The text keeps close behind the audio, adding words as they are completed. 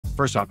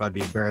First off, I'd be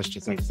embarrassed to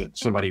think that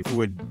somebody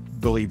would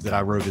believe that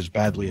I wrote as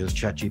badly as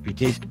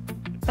ChatGPT.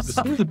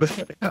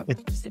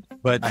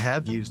 But I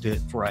have used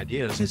it for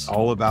ideas. It's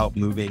all about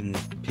moving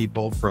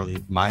people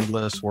from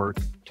mindless work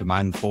to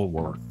mindful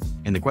work.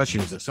 And the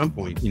question is, at some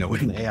point,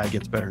 when the AI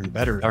gets better and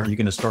better, are you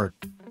going to start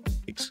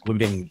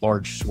excluding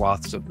large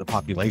swaths of the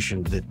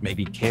population that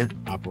maybe can't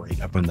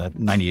operate up in the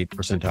 98th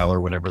percentile or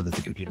whatever that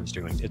the computer's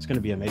doing? It's going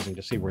to be amazing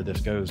to see where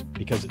this goes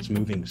because it's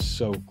moving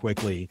so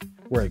quickly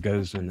where it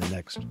goes in the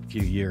next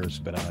few years.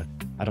 But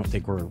I don't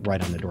think we're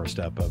right on the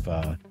doorstep of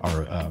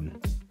our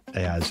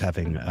AIs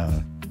having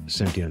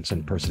sentience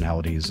and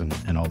personalities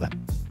and all that.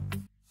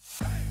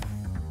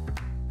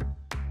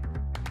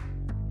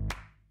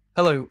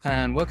 Hello,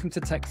 and welcome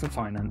to Tech for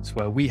Finance,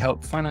 where we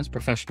help finance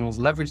professionals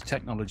leverage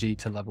technology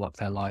to level up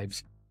their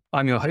lives.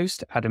 I'm your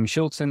host, Adam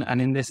Shilton,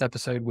 and in this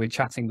episode, we're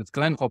chatting with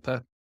Glenn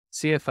Hopper,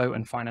 CFO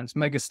and finance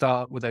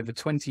megastar with over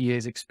 20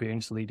 years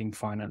experience leading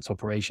finance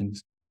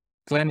operations.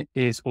 Glenn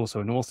is also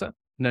an author,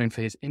 known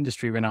for his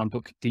industry-renowned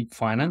book, Deep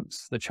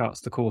Finance, that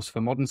charts the course for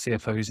modern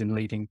CFOs in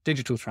leading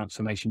digital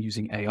transformation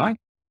using AI.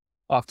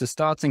 After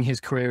starting his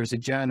career as a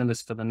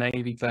journalist for the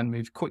Navy, Glenn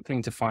moved quickly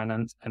into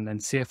finance and then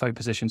CFO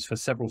positions for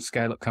several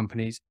scale-up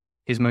companies.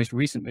 His most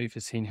recent move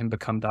has seen him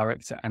become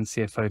Director and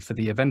CFO for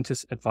the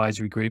Eventus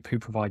Advisory Group, who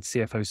provides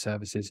CFO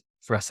services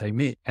for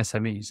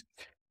SMEs.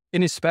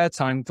 In his spare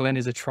time, Glenn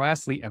is a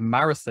triathlete and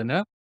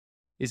marathoner,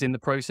 is in the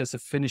process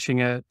of finishing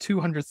a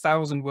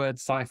 200,000-word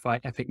sci-fi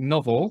epic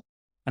novel.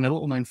 And a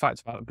little known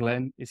fact about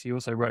Glenn is he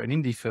also wrote an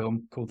indie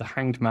film called The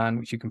Hanged Man,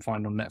 which you can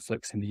find on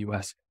Netflix in the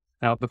US.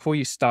 Now, before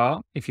you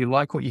start, if you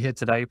like what you hear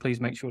today, please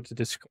make sure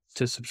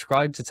to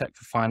subscribe to Tech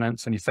for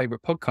Finance on your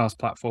favorite podcast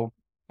platform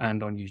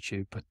and on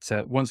YouTube. But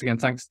once again,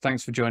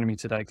 thanks for joining me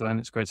today, Glenn.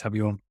 It's great to have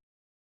you on.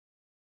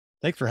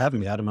 Thanks for having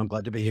me, Adam. I'm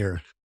glad to be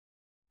here.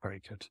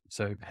 Very good.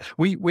 So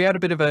we had a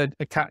bit of a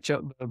catch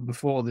up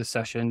before this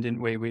session,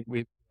 didn't we?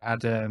 We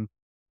had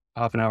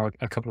half an hour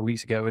a couple of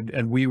weeks ago,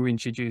 and we were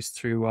introduced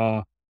through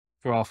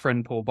our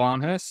friend Paul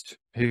Barnhurst,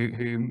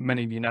 who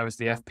many of you know as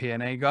the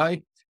FP&A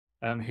guy.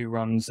 Who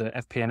runs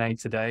FP&A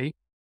Today.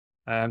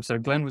 So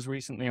Glenn was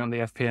recently on the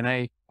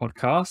FP&A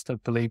podcast, I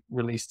believe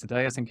released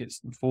today. I think it's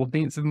the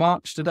 14th of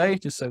March today,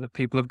 just so that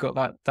people have got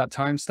that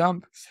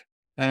timestamp.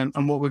 And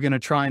what we're going to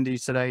try and do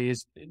today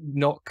is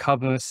not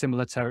cover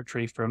similar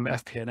territory from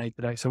FP&A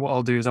Today. So what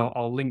I'll do is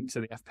I'll link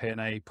to the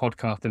FP&A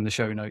podcast in the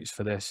show notes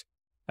for this.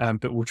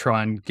 But we'll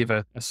try and give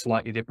a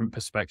slightly different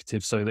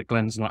perspective so that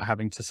Glenn's not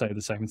having to say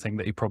the same thing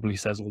that he probably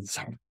says all the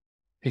time.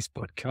 His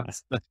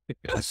podcast.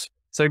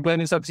 So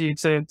Glenn, it's up to you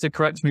to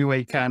correct me where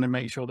you can and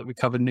make sure that we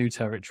cover new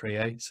territory,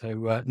 eh?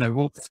 So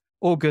no,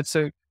 all good.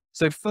 So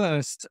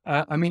first,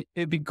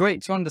 it'd be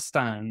great to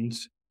understand,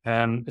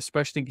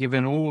 especially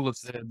given all of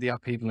the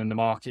upheaval in the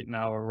market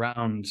now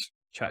around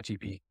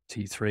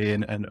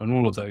ChatGPT-4 and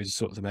all of those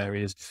sorts of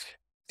areas.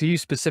 For you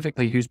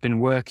specifically, who's been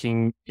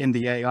working in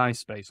the AI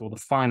space or the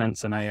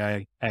finance and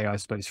AI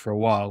space for a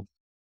while,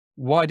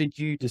 why did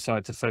you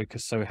decide to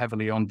focus so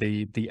heavily on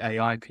the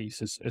AI piece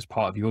as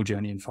part of your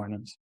journey in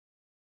finance?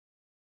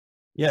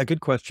 Yeah,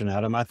 good question,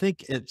 Adam. I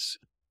think it's,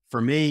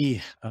 for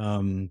me,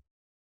 the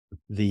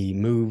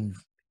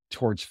move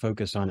towards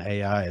focus on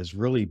AI has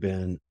really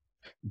been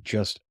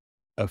just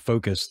a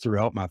focus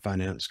throughout my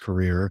finance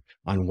career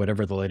on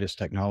whatever the latest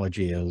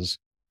technology is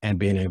and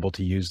being able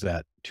to use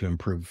that to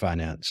improve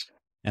finance.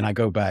 And I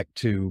go back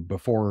to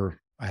before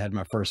I had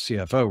my first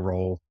CFO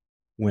role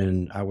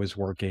when I was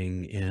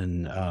working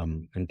in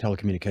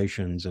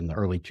telecommunications in the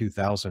early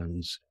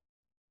 2000s.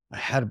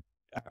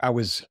 I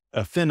was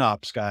a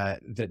FinOps guy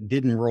that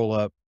didn't roll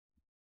up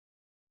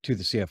to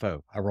the CFO.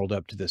 I rolled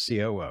up to the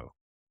COO,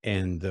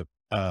 and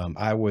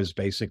I was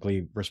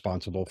basically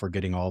responsible for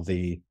getting all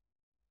the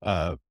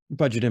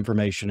budget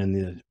information and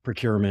the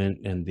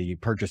procurement and the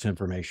purchase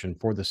information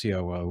for the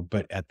COO.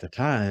 But at the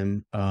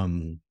time,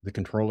 the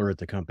controller at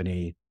the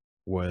company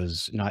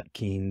was not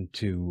keen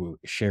to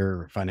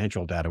share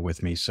financial data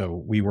with me.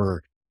 So we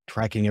were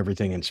tracking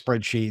everything in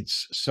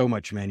spreadsheets, so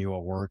much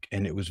manual work.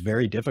 And it was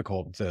very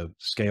difficult, the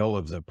scale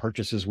of the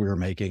purchases we were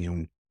making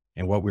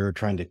and what we were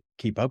trying to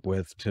keep up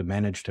with to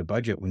manage to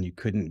budget when you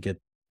couldn't get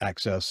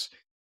access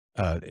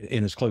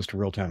in as close to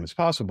real time as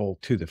possible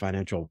to the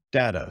financial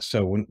data.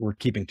 So when we're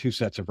keeping two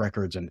sets of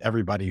records, and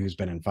everybody who's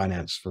been in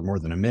finance for more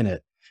than a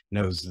minute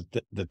knows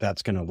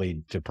that's going to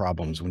lead to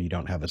problems when you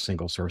don't have a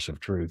single source of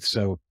truth.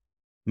 So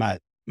my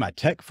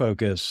tech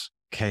focus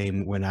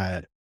came when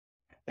I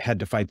had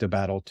to fight the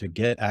battle to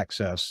get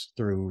access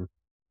through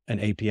an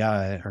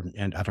API,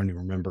 and I don't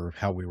even remember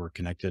how we were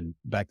connected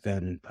back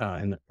then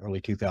in the early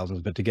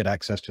 2000s, but to get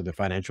access to the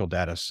financial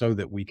data so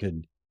that we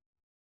could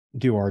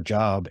do our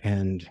job.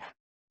 And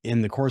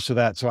in the course of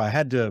that, so I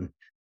had to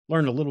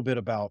learn a little bit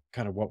about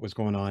kind of what was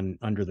going on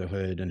under the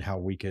hood and how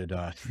we could,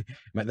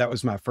 that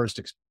was my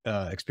first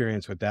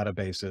experience with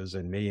databases,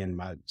 and me and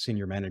my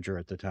senior manager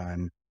at the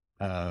time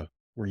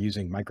were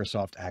using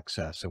Microsoft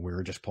Access, and we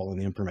were just pulling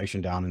the information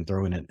down and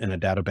throwing it in a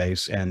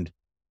database. And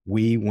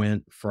we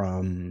went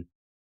from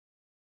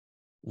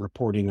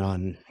reporting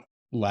on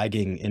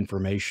lagging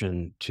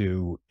information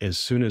to as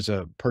soon as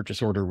a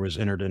purchase order was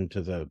entered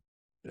into the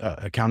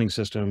accounting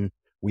system,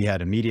 we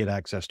had immediate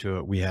access to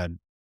it. We had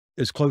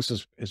as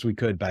close as we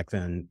could back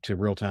then to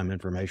real time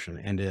information.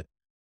 And it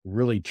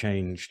really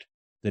changed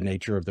the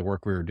nature of the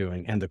work we were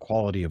doing and the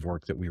quality of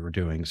work that we were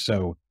doing.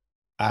 So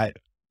I,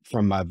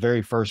 from my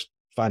very first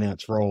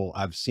finance role,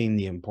 I've seen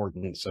the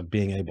importance of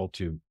being able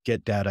to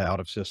get data out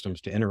of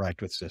systems, to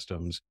interact with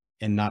systems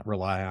and not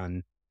rely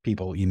on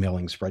people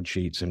emailing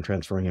spreadsheets and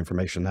transferring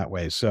information that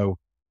way. So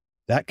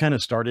that kind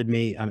of started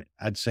me.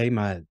 I'd say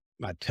my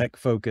tech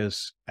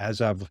focus, as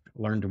I've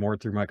learned more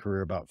through my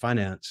career about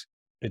finance,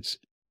 it's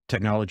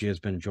technology has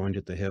been joined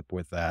at the hip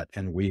with that.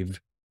 And we've,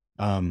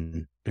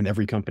 in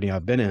every company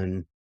I've been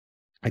in,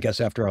 I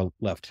guess after I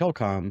left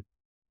telecom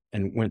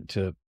and went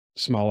to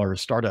smaller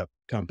startup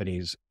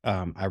companies,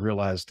 I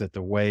realized that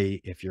the way,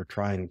 if you're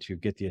trying to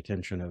get the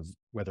attention of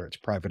whether it's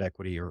private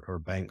equity or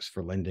banks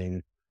for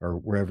lending or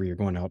wherever you're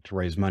going out to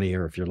raise money,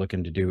 or if you're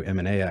looking to do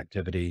M&A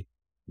activity,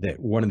 that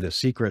one of the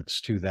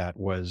secrets to that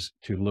was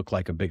to look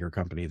like a bigger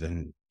company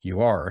than you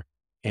are.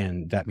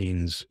 And that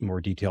means more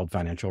detailed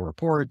financial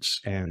reports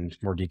and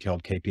more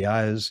detailed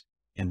KPIs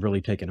and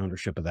really taking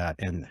ownership of that.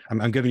 And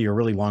I'm giving you a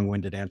really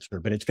long-winded answer,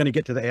 but it's going to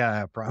get to the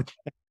AI, I promise.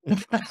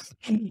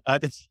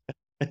 It's-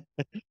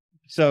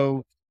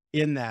 so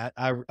in that,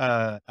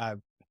 I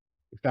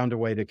found a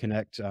way to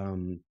connect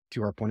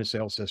to our point of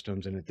sale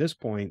systems. And at this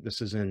point,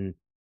 this is in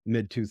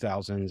mid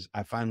 2000s,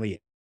 I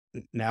finally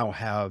now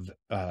have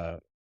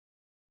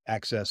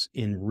access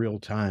in real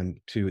time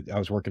to, I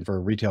was working for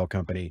a retail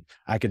company.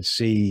 I could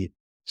see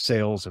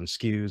sales and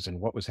SKUs and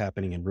what was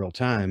happening in real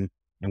time.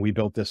 And we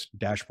built this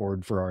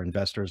dashboard for our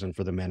investors and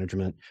for the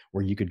management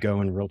where you could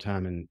go in real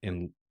time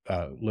and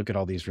look at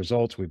all these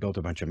results. We built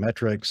a bunch of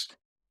metrics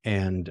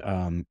and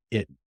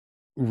it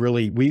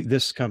really,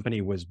 this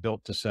company was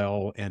built to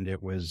sell and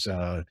it was,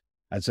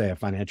 I'd say a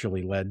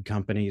financially led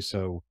company.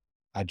 So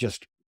I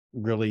just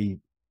really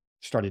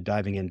started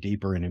diving in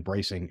deeper and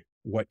embracing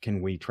what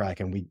can we track.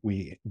 And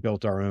we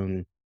built our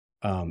own,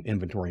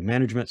 inventory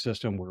management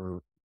system. We're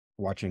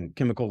watching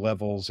chemical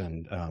levels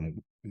and,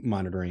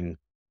 monitoring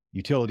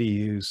utility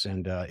use.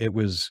 And, it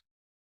was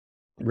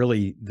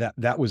really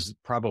that was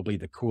probably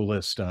the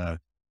coolest,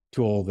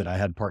 tool that I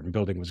had part in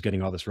building, was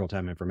getting all this real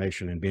time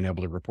information and being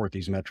able to report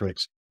these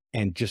metrics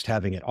and just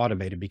having it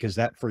automated, because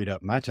that freed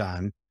up my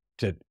time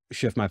to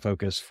shift my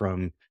focus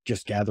from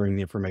just gathering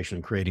the information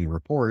and creating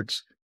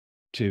reports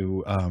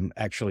to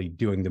actually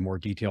doing the more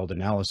detailed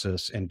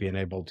analysis and being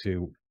able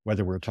to,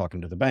 whether we're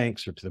talking to the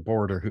banks or to the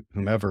board or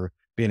whomever,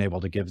 being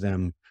able to give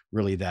them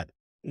really that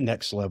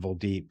next level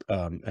deep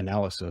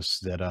analysis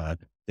that, I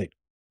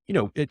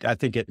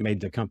think it made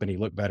the company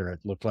look better.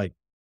 It looked like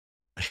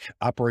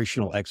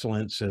operational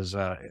excellence is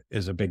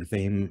a big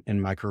theme in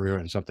my career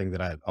and something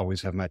that I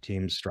always have my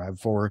teams strive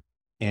for.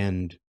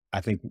 And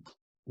I think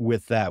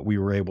with that, we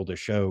were able to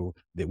show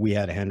that we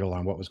had a handle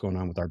on what was going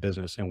on with our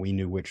business and we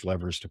knew which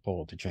levers to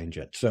pull to change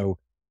it. So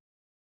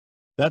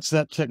that's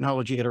that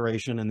technology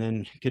iteration, and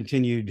then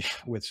continued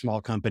with small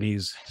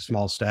companies,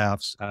 small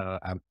staffs.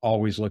 I'm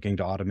always looking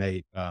to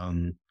automate.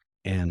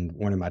 And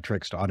one of my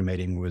tricks to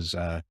automating was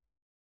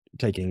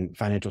taking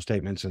financial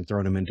statements and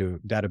throwing them into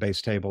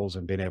database tables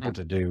and being able Mm.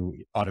 to do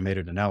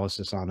automated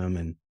analysis on them.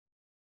 And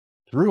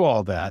through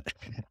all that,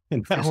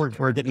 and now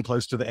we're getting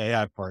close to the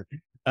AI part.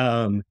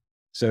 Um,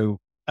 so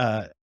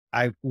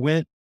I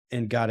went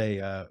and got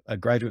a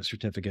graduate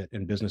certificate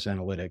in business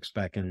analytics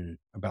back in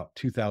about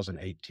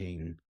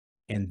 2018.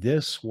 And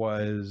this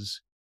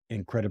was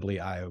incredibly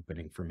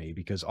eye-opening for me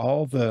because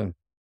I've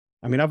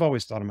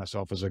always thought of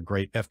myself as a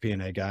great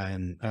FP&A guy,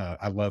 and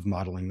I love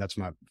modeling. That's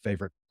my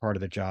favorite part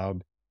of the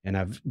job. And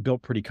I've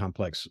built pretty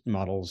complex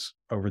models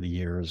over the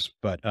years,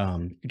 but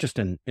just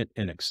in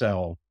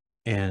Excel.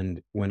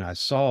 And when I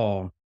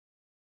saw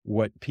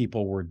what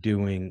people were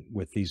doing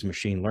with these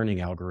machine learning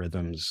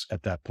algorithms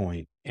at that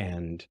point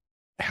and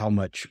how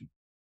much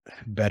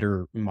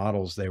better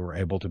models they were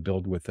able to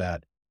build with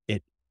that,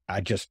 it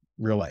I just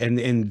realized, and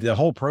in the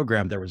whole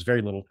program, there was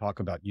very little talk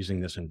about using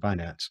this in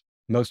finance.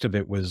 Most of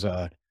it was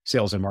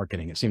sales and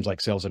marketing. It seems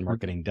like sales and Mm.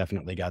 marketing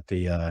definitely got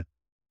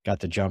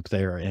the jump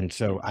there. And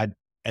so I,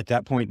 at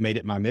that point, made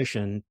it my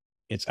mission.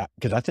 It's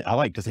because I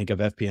like to think of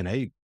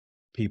FP&A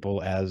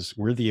people as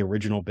we're the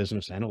original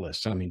business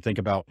analysts. I mean, think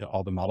about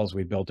all the models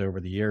we've built over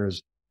the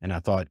years. And I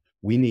thought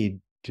we need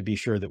to be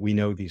sure that we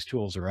know these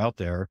tools are out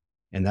there.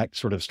 And that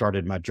sort of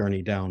started my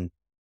journey down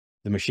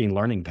the machine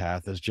learning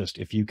path, is just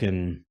if you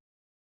can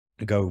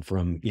go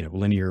from,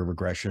 linear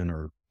regression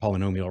or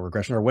polynomial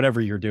regression or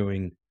whatever you're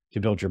doing to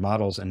build your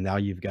models. And now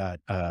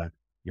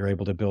you're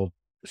able to build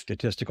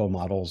statistical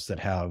models that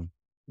have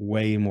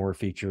way more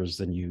features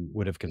than you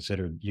would have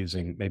considered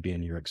using maybe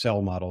in your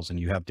Excel models. And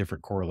you have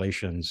different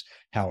correlations,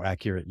 how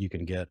accurate you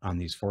can get on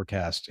these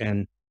forecasts.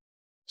 And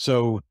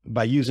so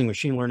by using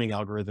machine learning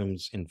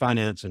algorithms in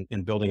finance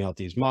and building out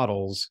these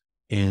models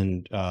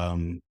and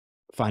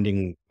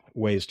finding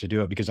ways to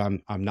do it, because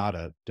I'm not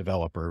a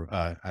developer.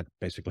 I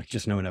basically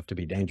just know enough to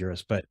be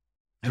dangerous. But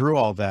through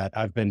all that,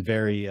 I've been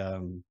very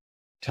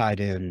tied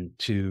in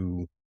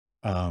to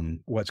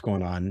what's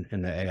going on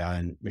in the AI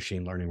and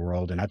machine learning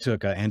world. And I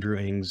took Andrew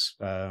Ng's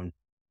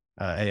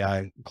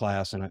AI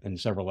class and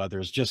several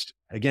others. Just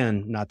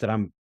again, not that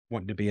I'm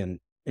wanting to be an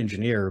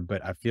engineer,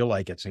 but I feel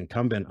like it's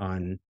incumbent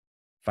on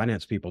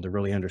finance people to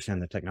really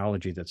understand the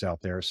technology that's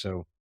out there.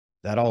 So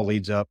that all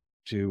leads up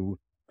to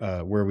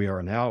where we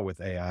are now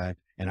with AI.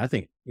 And I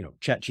think,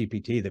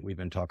 ChatGPT that we've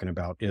been talking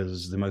about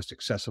is the most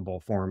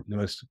accessible form,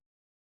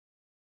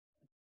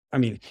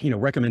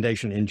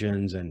 recommendation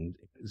engines and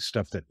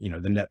stuff that,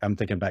 I'm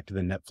thinking back to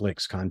the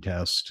Netflix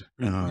contest,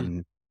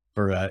 Mhm.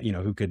 for,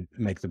 who could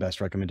make the best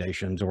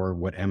recommendations, or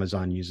what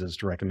Amazon uses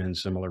to recommend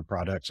similar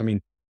products. I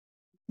mean,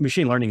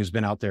 machine learning has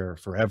been out there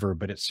forever,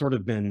 but it's sort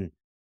of been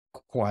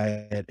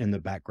quiet in the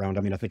background.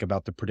 I mean, I think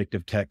about the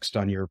predictive text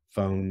on your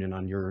phone and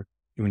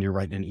when you're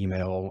writing an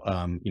email,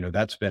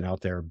 that's been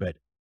out there, but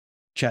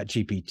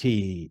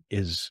ChatGPT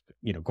is,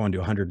 going to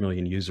 100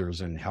 million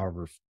users in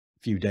however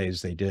few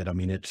days they did. I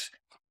mean,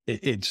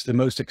 it's the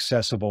most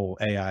accessible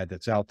AI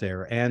that's out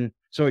there, and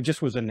so it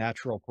just was a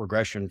natural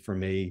progression for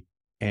me.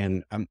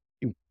 And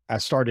I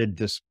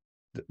started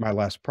my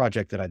last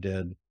project that I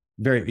did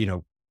very,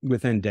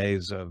 within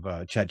days of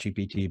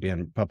ChatGPT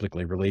being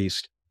publicly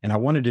released, and I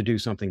wanted to do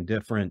something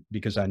different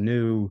because I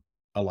knew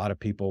a lot of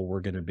people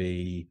were going to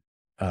be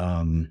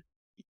um,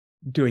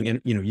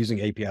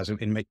 using APIs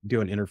and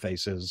doing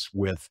interfaces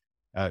with,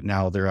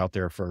 now they're out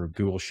there for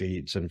Google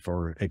Sheets and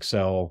for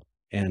Excel.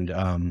 And,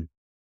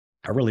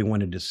 I really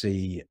wanted to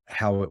see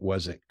how it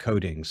was at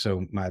coding.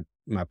 So my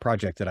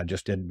project that I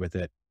just did with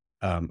it,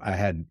 I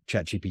had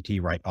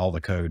ChatGPT write all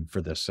the code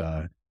for this,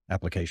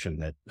 application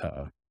that,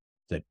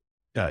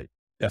 uh,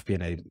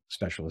 FP&A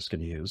specialists can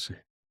use.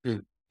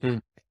 Mm,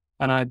 mm.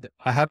 And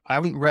I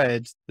haven't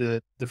read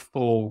the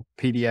full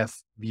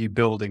PDF of you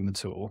building the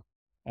tool.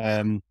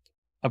 Um,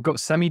 I've got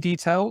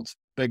semi-detailed,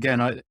 but again,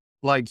 I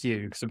like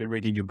you, because I've been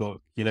reading your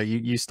book.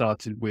 You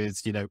started with,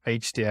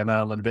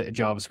 HTML and a bit of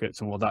JavaScript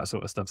and all that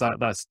sort of stuff.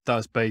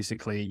 That's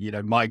basically,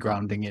 my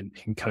grounding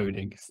in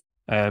coding.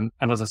 And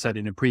as I said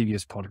in a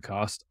previous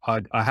podcast,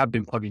 I have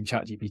been plugging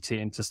ChatGPT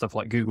into stuff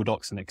like Google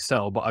Docs and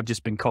Excel, but I've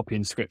just been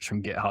copying scripts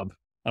from GitHub.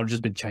 I've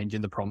just been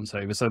changing the prompts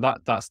over. So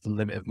that's the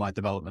limit of my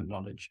development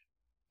knowledge.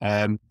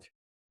 Um,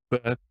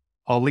 but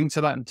I'll link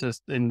to that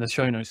in the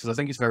show notes, because I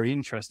think it's very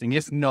interesting.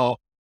 If not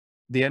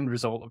the end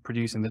result of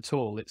producing the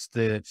tool, it's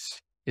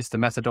the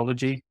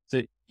methodology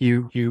that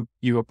you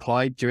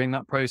applied during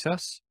that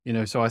process.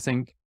 So I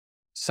think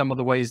some of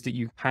the ways that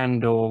you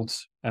handled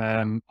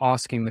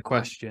asking the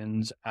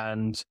questions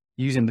and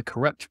using the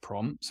correct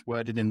prompts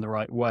worded in the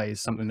right way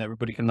is something that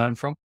everybody can learn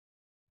from.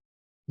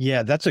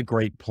 Yeah, that's a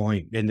great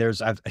point. And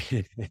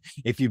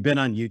if you've been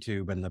on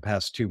YouTube in the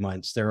past 2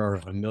 months, there are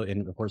a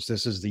million. Of course,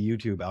 this is the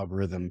YouTube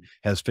algorithm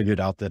has figured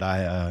out that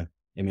I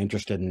am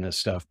interested in this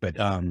stuff. But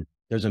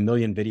there's a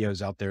million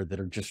videos out there that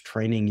are just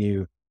training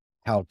you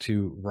how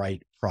to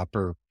write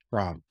proper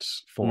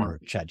prompts Mm. for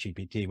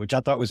ChatGPT, which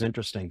I thought was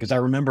interesting because I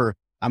remember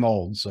I'm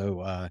old,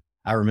 so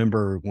I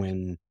remember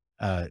when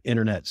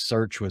internet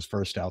search was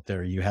first out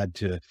there. You had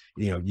to,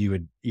 you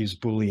would use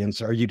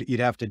Booleans, or you'd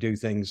have to do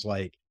things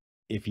like,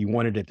 if you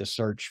wanted it to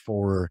search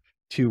for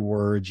 2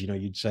 words,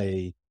 you'd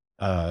say,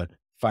 uh,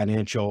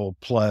 financial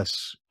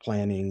plus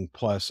planning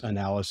plus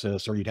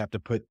analysis, or you'd have to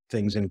put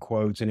things in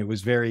quotes. And it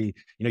was very,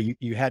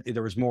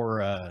 there was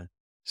more,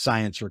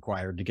 science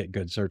required to get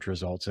good search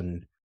results,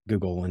 and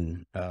Google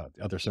and,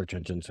 other search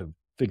engines have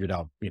figured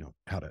out,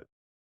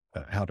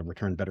 how to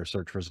return better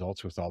search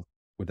results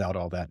without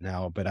all that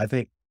now. But I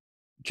think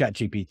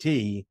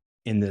ChatGPT,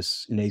 in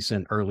this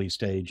nascent early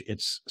stage,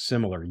 it's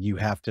similar. You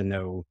have to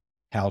know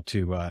how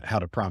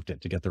to prompt it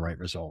to get the right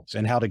results,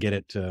 and how to get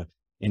it to,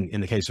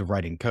 in the case of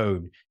writing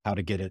code, how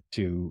to get it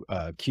to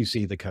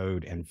QC the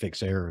code and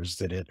fix errors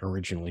that it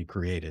originally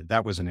created.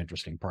 That was an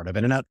interesting part of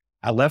it. And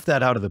I left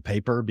that out of the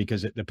paper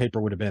because the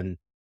paper would have been,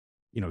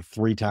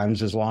 3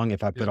 times as long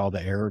if I put Yeah. all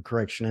the error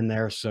correction in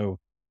there. So,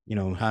 I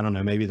don't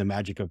know, maybe the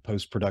magic of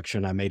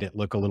post-production, I made it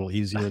look a little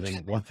easier than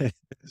it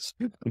was.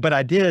 But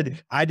I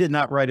did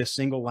not write a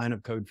single line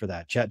of code for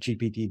that.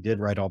 ChatGPT did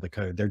write all the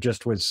code. There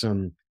just was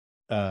some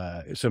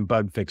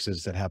bug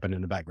fixes that happened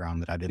in the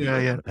background that I didn't Yeah, put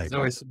in yeah. the There's paper.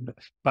 always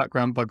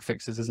background bug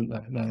fixes, isn't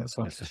there? No, that's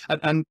fine.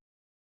 And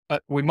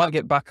we might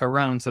get back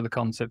around to the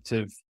concept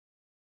of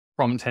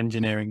prompt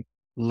engineering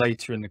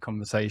later in the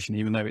conversation,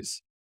 even though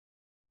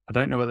I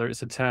don't know whether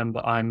it's a term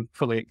that I'm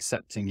fully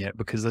accepting yet,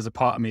 because there's a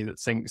part of me that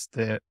thinks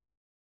that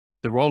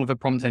the role of a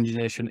prompt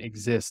engineer shouldn't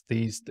exist.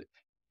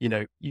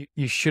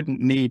 You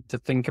shouldn't need to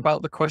think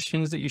about the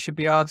questions that you should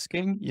be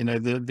asking.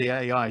 The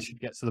AI should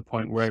get to the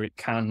point where it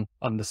can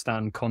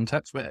understand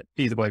context. But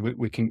either way,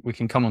 we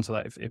can come onto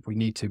that if we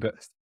need to. But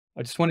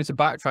I just wanted to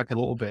backtrack a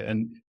little bit.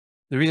 And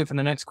the reason for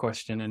the next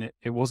question, and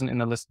it wasn't in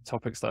the list of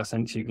topics that I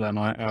sent to you, Glenn,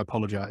 I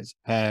apologize.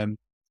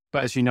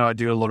 But as you know, I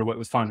do a lot of work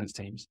with finance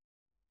teams.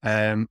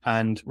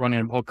 And running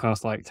a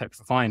podcast like Tech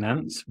for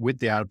Finance, with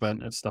the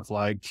advent of stuff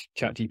like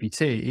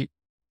ChatGPT,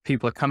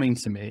 people are coming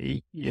to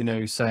me,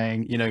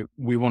 saying,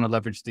 we want to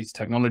leverage these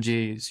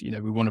technologies,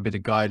 we want a bit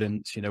of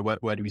guidance,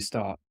 where do we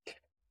start?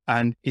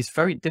 And it's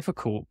very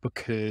difficult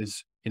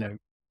because,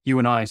 you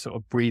and I sort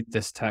of breathe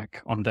this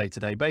tech on a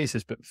day-to-day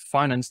basis, but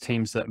finance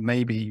teams that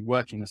may be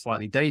working a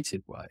slightly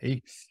dated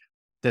way,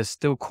 there's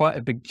still quite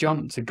a big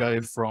jump to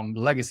go from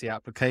legacy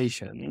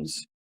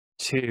applications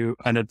to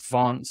an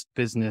advanced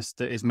business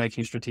that is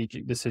making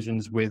strategic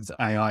decisions with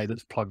AI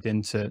that's plugged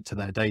into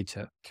their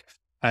data.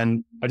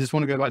 And I just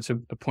want to go back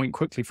to a point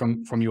quickly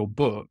from your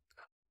book.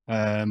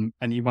 And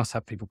you must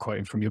have people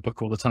quoting from your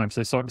book all the time.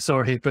 So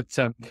sorry, but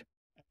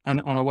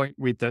and I won't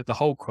read the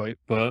whole quote,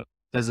 but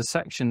there's a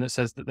section that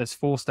says that there's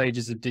 4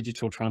 stages of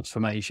digital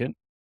transformation.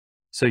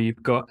 So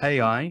you've got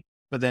AI,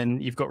 but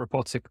then you've got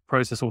robotic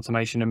process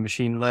automation and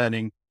machine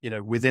learning,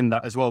 within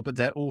that as well. But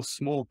they're all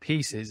small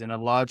pieces in a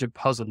larger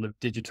puzzle of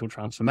digital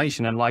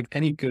transformation. And like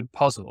any good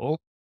puzzle,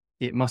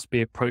 it must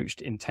be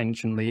approached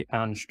intentionally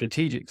and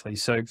strategically.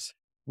 So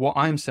what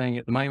I'm saying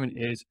at the moment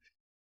is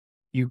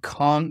you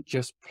can't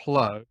just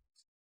plug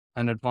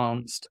an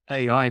advanced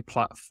AI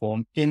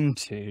platform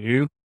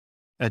into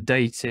a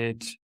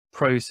dated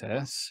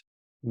process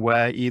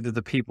where either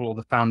the people or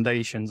the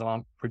foundations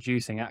aren't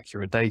producing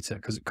accurate data,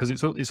 because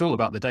it's all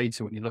about the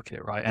data when you look at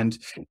it, right? And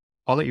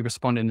I'll let you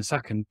respond in a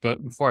second,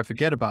 but before I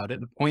forget about it,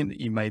 the point that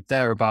you made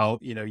there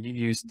about, you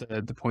used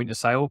the point of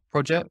sale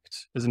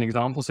project as an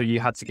example. So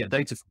you had to get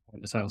data from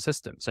point of sale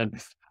systems.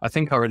 And I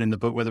think I read in the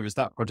book, whether it's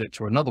that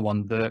project or another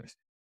one, that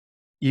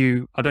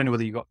I don't know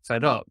whether you got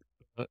fed up,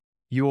 but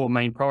your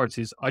main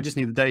priority is, I just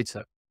need the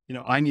data.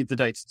 I need the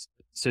data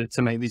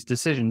to make these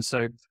decisions.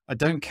 So I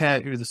don't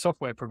care who the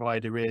software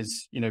provider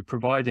is,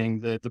 providing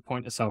the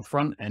point of sale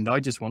front end.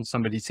 I just want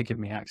somebody to give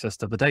me access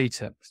to the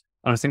data.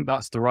 And I think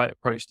that's the right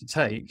approach to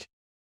take.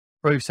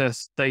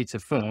 Process data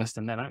first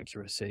and then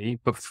accuracy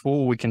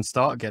before we can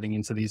start getting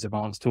into these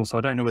advanced tools. So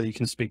I don't know whether you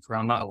can speak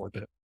around that a little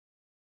bit.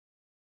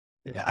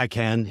 Yeah, I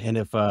can. And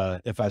if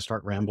I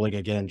start rambling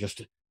again,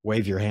 just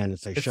wave your hand and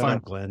say, It's "Shut fine.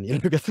 up, Glenn."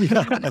 Because,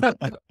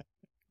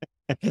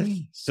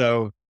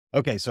 so,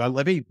 okay. So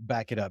let me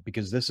back it up,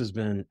 because this has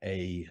been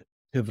a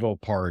pivotal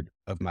part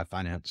of my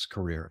finance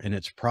career. And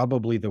it's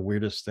probably the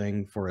weirdest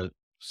thing for a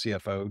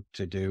CFO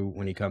to do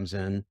when he comes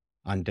in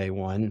on day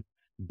one.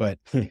 But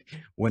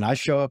when I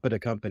show up at a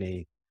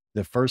company,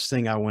 the first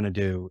thing I want to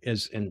do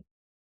is, and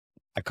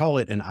I call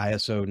it an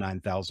ISO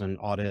 9000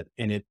 audit,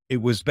 and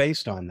it was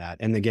based on that.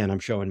 And again, I'm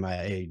showing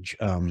my age,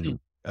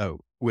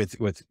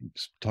 with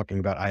talking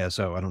about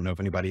ISO. I don't know if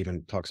anybody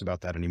even talks about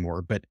that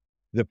anymore, but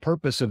the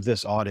purpose of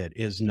this audit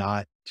is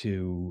not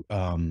to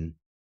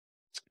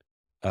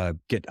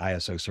get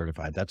ISO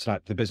certified. That's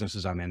not the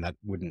businesses I'm in. That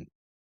wouldn't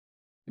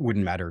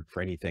matter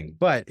for anything,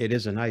 but it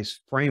is a nice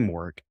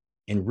framework.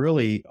 And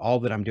really all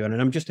that I'm doing,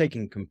 and I'm just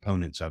taking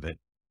components of it,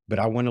 but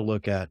I want to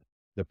look at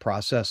the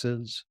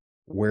processes,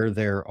 where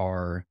there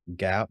are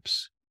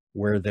gaps,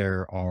 where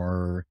there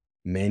are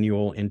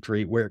manual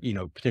entry, where,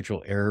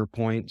 potential error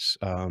points,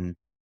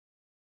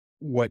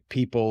 what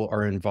people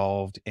are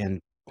involved. And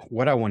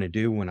what I want to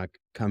do when I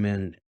come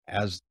in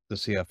as the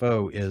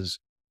CFO is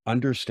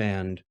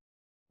understand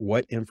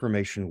what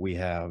information we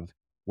have,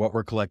 what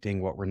we're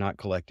collecting, what we're not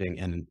collecting.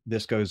 And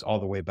this goes all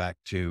the way back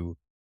to,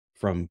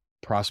 from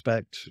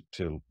prospect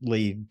to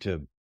lead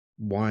to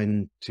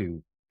one,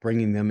 to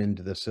bringing them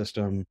into the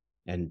system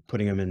and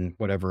putting them in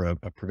whatever, a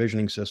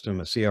provisioning system,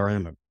 a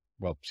CRM,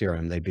 well,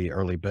 CRM, they'd be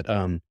early, but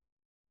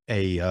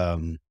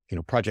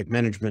project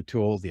management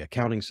tool, the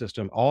accounting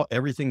system,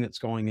 everything that's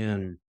going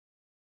in.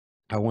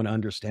 I want to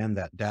understand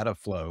that data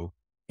flow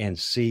and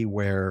see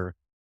where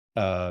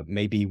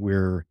maybe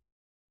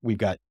we've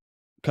got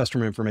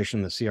customer information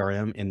in the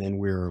CRM, and then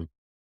we're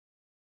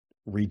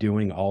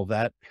redoing all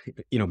that,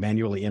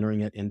 manually entering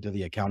it into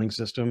the accounting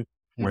system,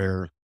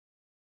 where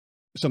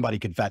somebody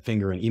could fat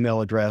finger an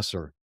email address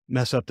or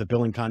mess up the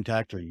billing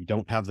contact, or you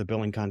don't have the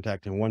billing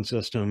contact in one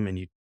system and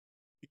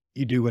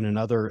you do in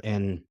another.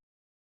 And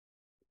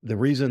the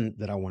reason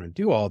that I want to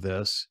do all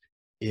this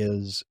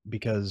is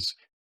because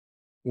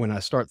when I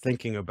start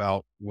thinking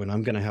about when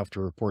I'm going to have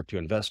to report to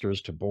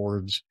investors, to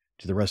boards,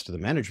 to the rest of the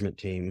management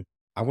team,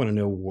 I want to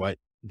know what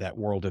that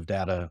world of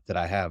data that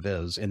I have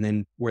is, and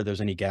then where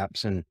there's any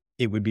gaps. And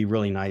it would be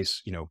really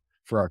nice,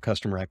 for our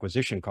customer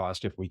acquisition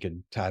cost, if we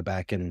could tie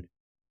back and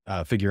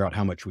figure out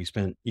how much we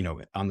spent,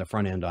 on the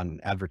front end on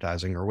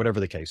advertising or whatever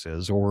the case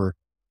is. Or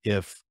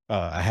if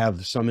I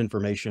have some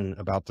information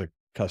about the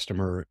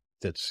customer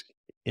that's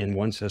in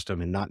one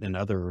system and not in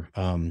another,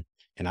 and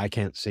I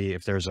can't see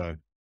if there's a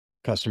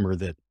customer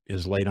that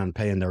is late on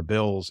paying their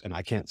bills, and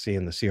I can't see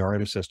in the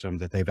CRM system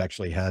that they've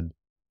actually had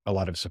a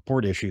lot of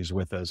support issues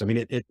with us. I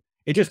mean,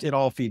 it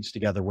all feeds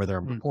together, whether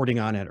I'm reporting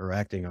on it or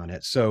acting on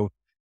it. So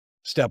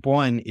step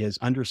one is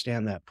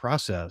understand that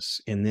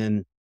process. And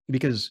then,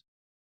 because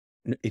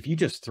if you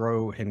just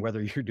throw, and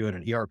whether you're doing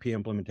an ERP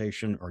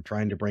implementation or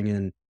trying to bring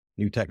in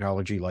new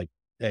technology like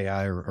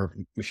AI or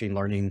machine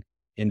learning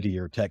into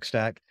your tech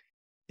stack,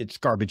 it's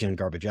garbage in,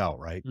 garbage out,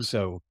 right?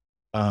 So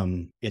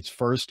it's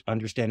first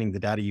understanding the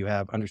data you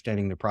have,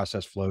 understanding the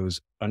process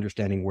flows,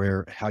 understanding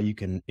how you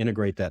can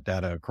integrate that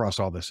data across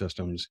all the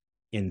systems.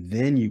 And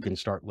then you can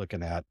start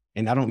looking at,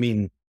 and I don't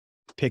mean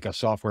pick a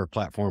software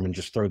platform and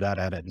just throw that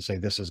at it and say,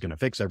 this is going to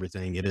fix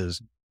everything. It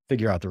is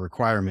figure out the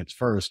requirements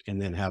first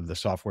and then have the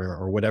software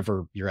or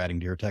whatever you're adding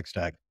to your tech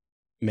stack,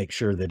 make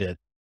sure that it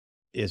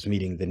is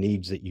meeting the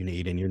needs that you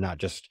need. And you're not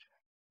just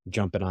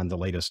jumping on the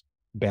latest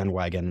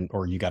bandwagon,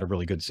 or you got a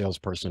really good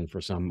salesperson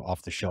for some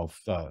off the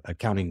shelf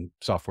accounting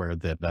software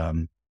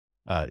that,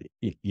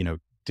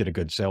 did a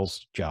good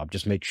sales job.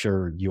 Just make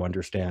sure you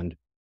understand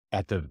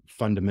at the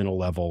fundamental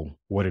level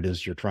what it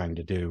is you're trying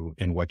to do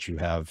and what you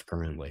have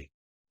currently.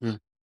 Mm.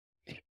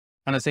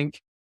 And I think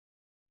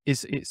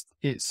it's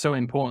so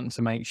important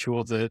to make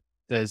sure that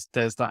there's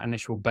that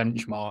initial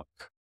benchmark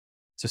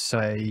to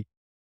say,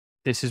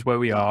 this is where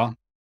we are.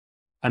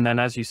 And then,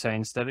 as you say,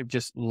 instead of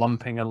just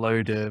lumping a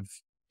load of,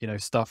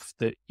 stuff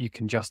that you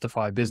can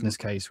justify a business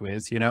case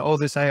with, oh,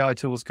 this AI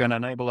tool is going to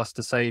enable us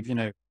to save,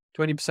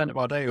 20% of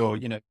our day, or,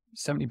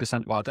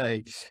 70% of our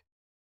day.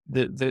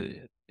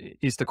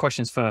 The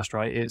questions first,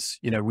 right? It's,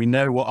 we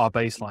know what our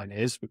baseline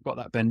is. We've got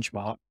that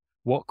benchmark.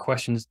 What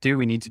questions do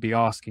we need to be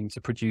asking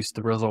to produce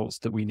the results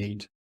that we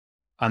need?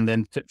 And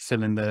then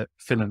fill in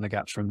the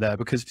gaps from there.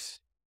 Because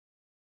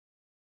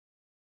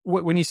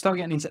when you start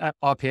getting into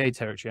RPA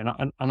territory,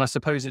 and I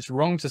suppose it's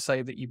wrong to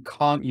say that you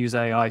can't use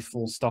AI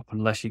full stop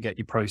unless you get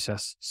your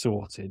process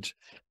sorted,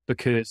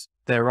 because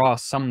there are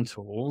some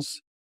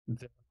tools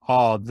that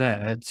are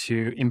there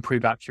to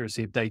improve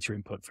accuracy of data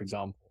input, for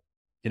example.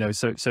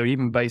 So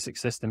even basic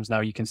systems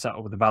now, you can set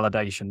up with a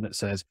validation that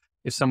says,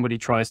 if somebody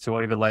tries to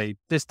overlay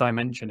this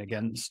dimension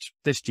against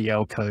this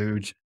GL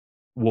code,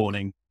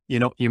 warning,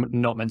 you're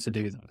not meant to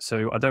do that.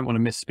 So I don't want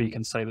to misspeak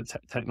and say that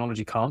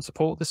technology can't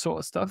support this sort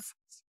of stuff,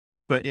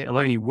 but it'll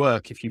only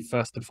work if you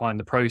first define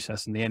the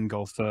process and the end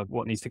goal for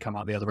what needs to come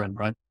out the other end,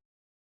 right?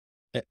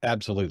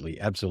 Absolutely.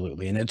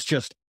 Absolutely. And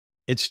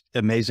it's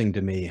amazing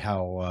to me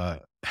how,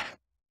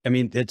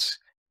 it's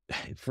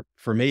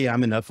for me,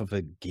 I'm enough of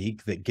a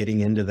geek that getting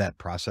into that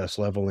process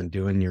level and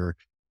doing your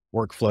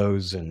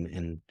workflows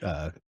and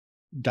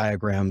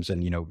diagrams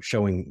and,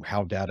 showing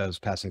how data is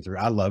passing through.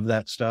 I love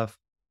that stuff.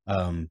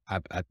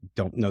 I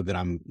don't know that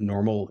I'm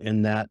normal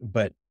in that,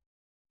 but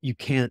you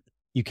can't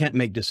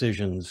make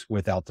decisions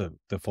without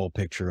the full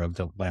picture of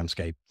the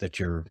landscape that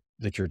you're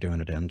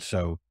doing it in.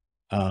 So,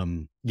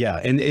 yeah.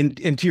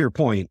 And to your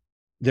point,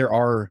 there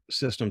are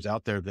systems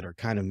out there that are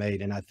kind of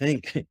made. And I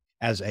think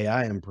as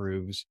AI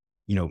improves,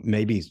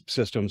 maybe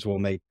systems will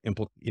make,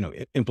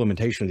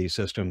 implementation of these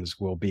systems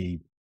will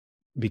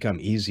become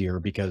easier,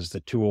 because the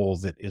tool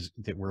that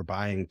we're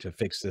buying to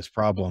fix this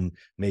problem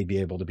may be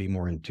able to be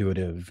more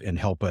intuitive and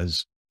help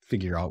us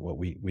figure out what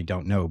we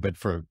don't know. But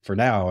for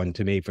now, and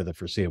to me, for the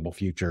foreseeable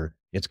future,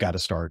 it's got to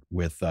start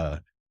with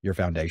your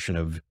foundation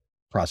of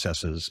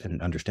processes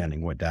and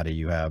understanding what data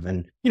you have.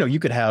 And, you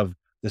could have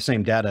the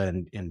same data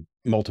in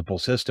multiple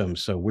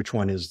systems. So which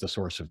one is the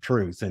source of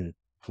truth? And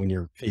when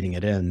you're feeding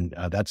it in,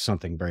 that's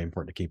something very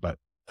important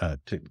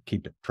to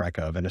keep track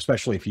of. And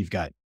especially if you've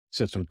got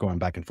systems going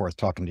back and forth,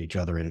 talking to each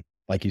other. And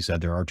like you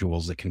said, there are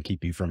tools that can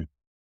keep you from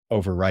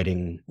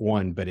overwriting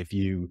one, but if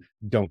you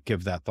don't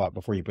give that thought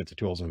before you put the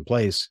tools in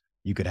place,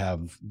 you could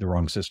have the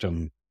wrong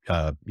system,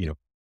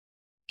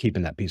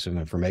 keeping that piece of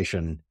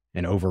information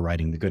and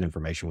overwriting the good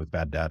information with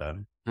bad data.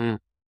 Mm.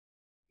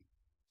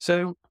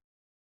 So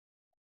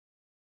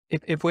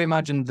if we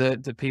imagine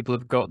that the people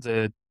have got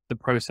the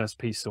process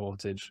piece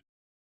sorted,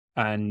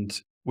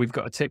 and we've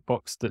got a tick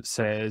box that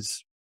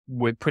says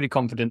we're pretty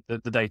confident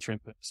that the data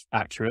input's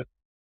accurate.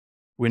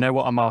 We know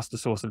what our master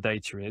source of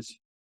data is.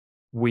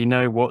 We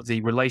know what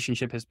the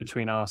relationship is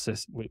between our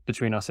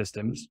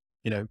systems,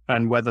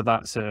 and whether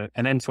that's an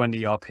end-to-end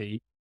ERP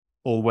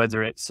or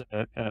whether it's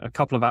a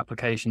couple of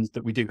applications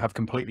that we do have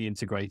completely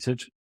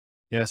integrated.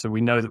 Yeah. So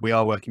we know that we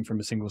are working from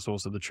a single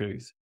source of the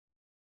truth.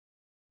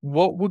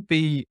 What would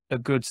be a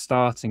good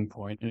starting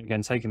point? And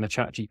again, taking the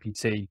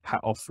ChatGPT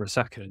hat off for a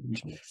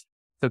second,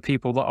 for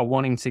people that are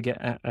wanting to get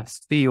a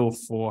feel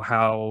for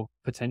how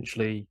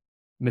potentially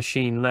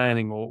machine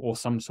learning or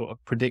some sort of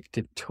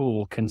predictive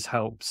tool can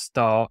help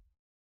start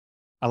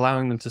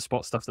allowing them to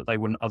spot stuff that they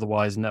wouldn't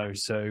otherwise know.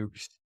 So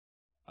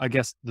I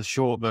guess the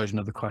short version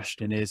of the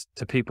question is,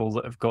 to people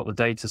that have got the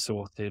data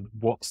sorted,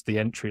 what's the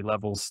entry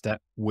level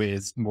step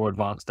with more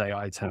advanced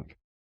AI tech?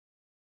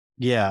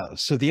 Yeah.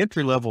 So the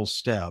entry level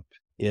step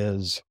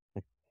is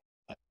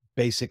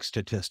basic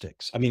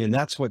statistics. And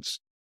that's what's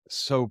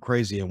so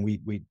crazy. And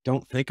we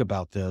don't think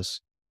about this,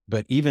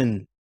 but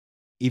even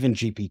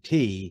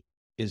GPT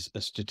is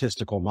a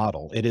statistical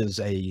model. It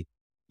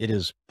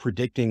is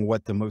predicting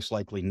what the most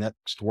likely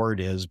next word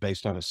is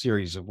based on a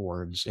series of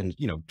words, and,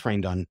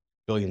 trained on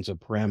billions of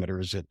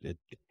parameters. It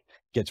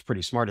gets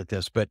pretty smart at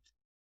this. But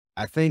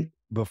I think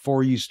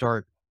before you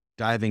start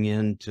diving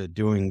into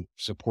doing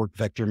support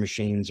vector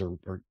machines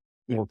or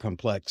more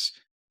complex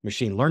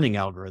machine learning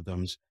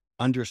algorithms,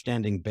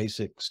 understanding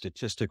basic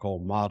statistical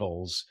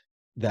models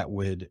that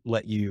would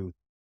let you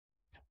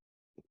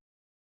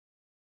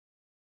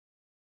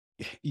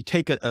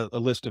take a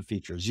list of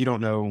features. You don't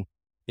know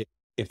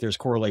if there's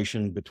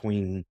correlation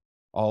between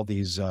all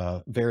these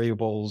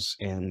variables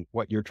and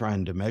what you're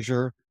trying to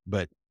measure,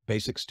 but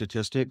basic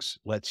statistics,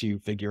 lets you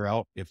figure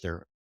out if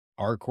there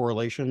are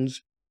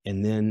correlations.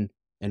 And then,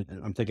 and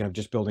I'm thinking of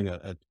just building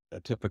a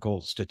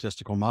typical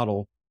statistical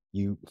model.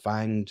 You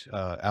find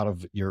out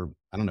of your,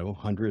 I don't know,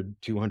 100,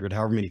 200,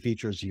 however many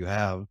features you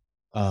have,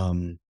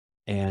 um,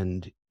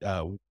 and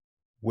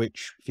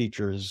which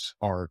features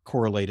are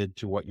correlated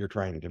to what you're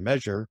trying to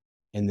measure.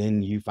 And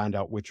then you find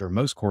out which are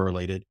most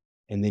correlated.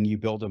 And then you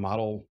build a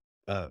model,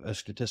 a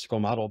statistical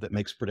model that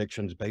makes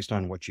predictions based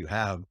on what you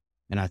have.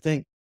 And I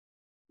think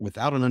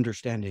without an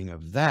understanding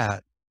of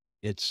that,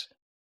 it's,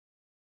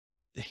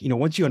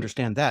 once you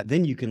understand that,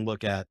 then you can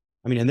look at,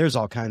 I mean, and there's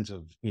all kinds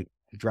of,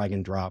 drag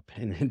and drop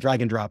and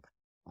drag and drop.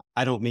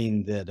 I don't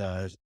mean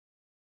that,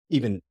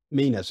 even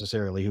me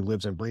necessarily, who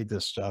lives and breathes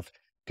this stuff,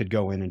 could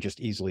go in and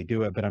just easily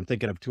do it. But I'm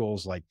thinking of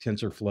tools like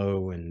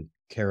TensorFlow and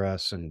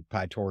Keras and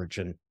PyTorch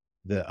and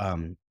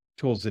the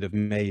tools that have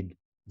made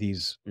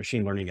these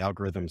machine learning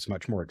algorithms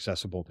much more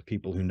accessible to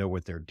people who know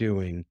what they're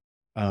doing.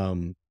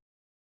 Um,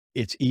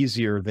 it's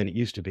easier than it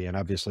used to be. And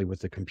obviously with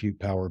the compute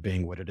power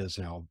being what it is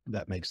now,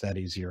 that makes that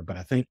easier. But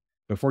I think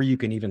before you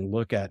even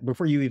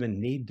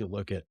need to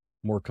look at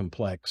more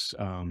complex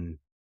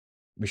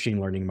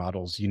machine learning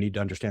models, you need to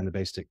understand the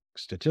basic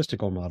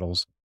statistical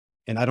models.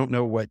 And I don't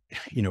know what,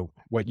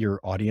 what your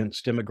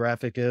audience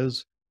demographic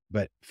is,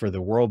 but for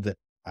the world that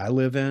I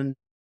live in,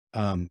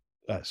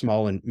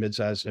 small and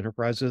mid-sized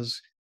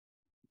enterprises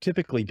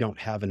typically don't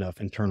have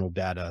enough internal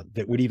data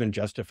that would even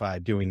justify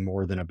doing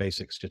more than a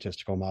basic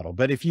statistical model.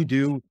 But if you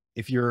do,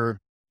 if you're,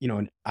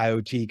 an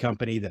IoT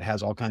company that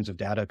has all kinds of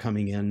data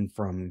coming in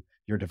from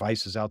your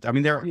devices out there, I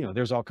mean,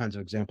 there's all kinds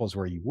of examples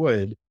where you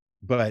would,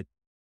 but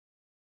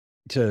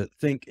to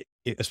think,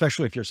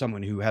 especially if you're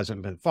someone who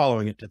hasn't been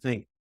following it, to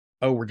think,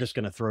 oh, we're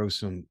going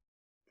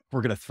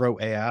to throw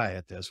AI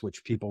at this,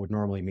 which people would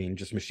normally mean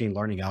just machine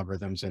learning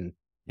algorithms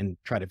and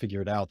try to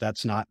figure it out.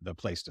 That's not the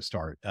place to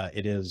start.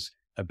 It is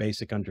a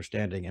basic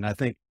understanding. And I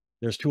think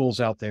there's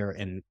tools out there,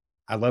 and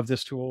I love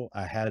this tool.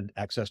 I had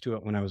access to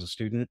it when I was a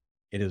student.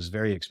 It is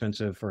very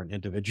expensive for an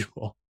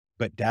individual,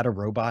 but Data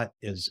Robot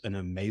is an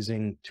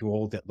amazing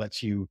tool that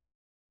lets you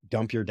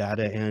dump your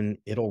data in.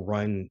 It'll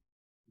run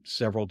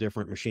several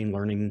different machine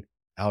learning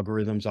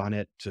algorithms on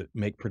it to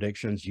make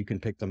predictions. You can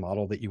pick the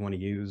model that you want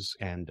to use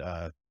and,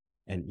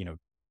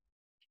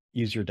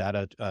 use your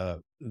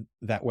data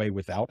that way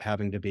without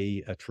having to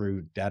be a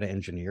true data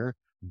engineer.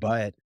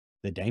 But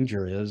the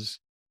danger is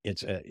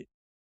it's a,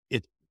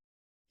 it,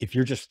 if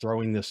you're just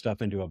throwing this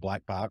stuff into a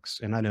black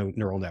box, and I know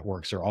neural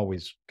networks are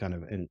always kind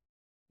of in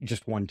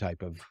just one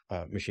type of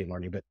machine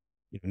learning, but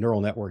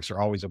neural networks are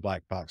always a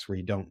black box where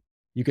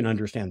you can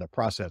understand the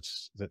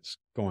process that's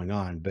going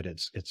on, but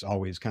it's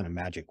always kind of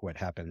magic what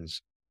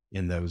happens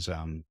in those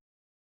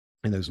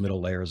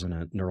middle layers in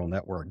a neural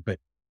network. But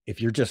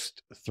if you're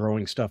just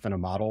throwing stuff in a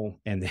model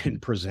and then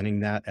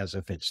presenting that as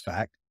if it's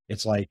fact,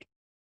 it's like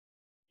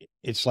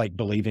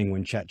believing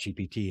when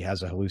ChatGPT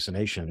has a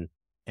hallucination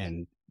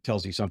and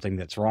tells you something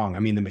that's wrong. I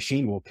mean, the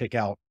machine will pick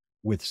out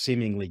with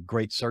seemingly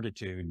great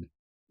certitude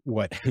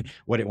what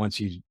what it wants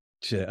you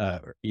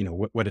to,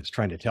 what it's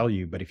trying to tell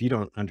you. But if you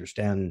don't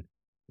understand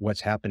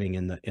what's happening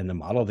in the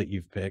model that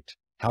you've picked,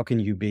 how can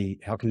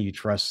you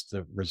trust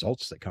the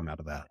results that come out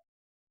of that?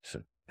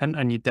 So,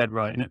 And you're dead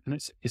right. And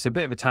it's a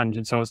bit of a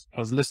tangent. So I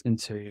was listening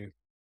to,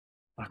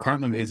 I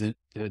can't remember who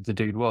the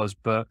dude was,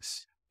 but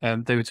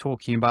they were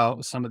talking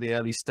about some of the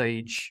early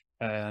stage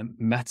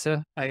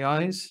meta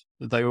AIs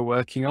that they were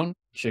working on,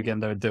 which again,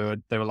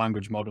 they were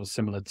language models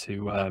similar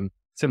to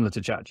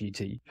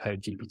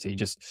GPT,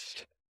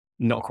 just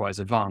not quite as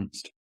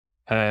advanced.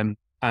 And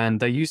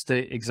they used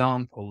the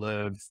example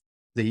of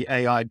the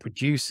AI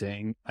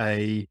producing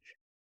a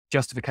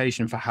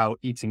justification for how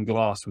eating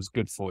glass was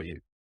good for you.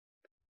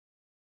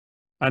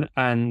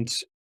 And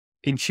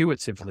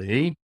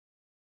intuitively,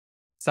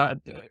 that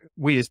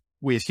we as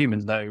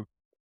humans know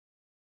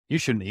you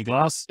shouldn't eat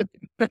glass.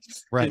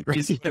 right.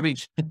 I mean,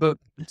 but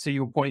to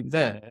your point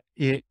there,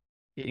 it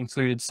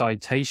included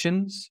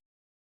citations.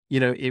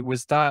 It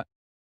was that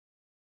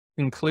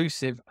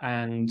inclusive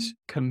and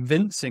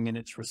convincing in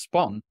its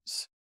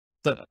response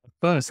that at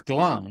first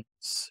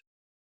glance,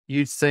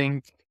 you'd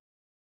think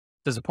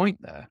there's a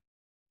point there.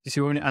 You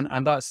see what I mean?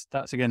 And that's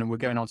again, and we're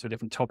going on to a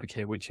different topic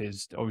here, which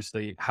is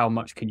obviously how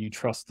much can you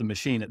trust the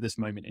machine at this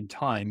moment in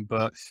time?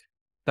 But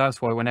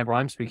that's why whenever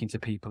I'm speaking to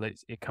people,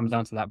 it comes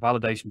down to that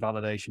validation,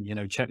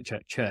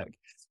 check.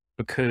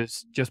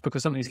 Because just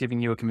because something's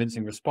giving you a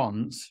convincing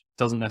response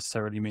doesn't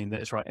necessarily mean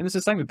that it's right. And it's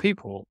the same with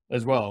people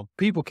as well.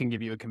 People can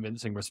give you a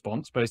convincing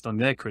response based on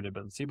their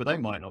credibility, but they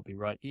might not be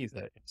right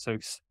either. So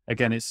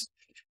again, it's,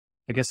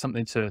 I guess,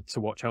 something to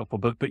watch out for.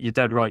 But you're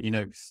dead right.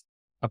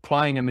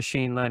 Applying a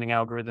machine learning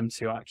algorithm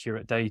to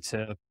accurate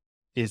data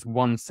is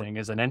one thing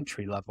as an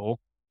entry level,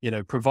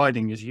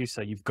 providing, as you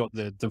say, you've got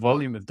the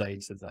volume of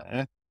data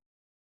there,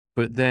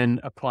 but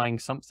then applying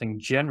something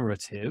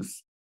generative,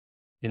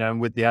 and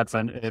with the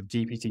advent of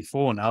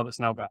GPT-4 now, that's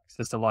now got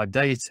access to live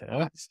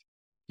data,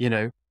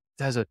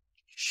 there's a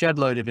shed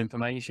load of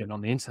information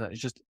on the internet.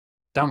 It's just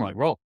downright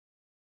raw.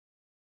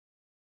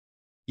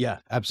 Yeah,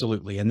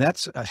 absolutely. And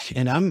that's, I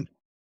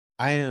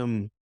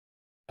am,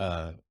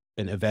 uh,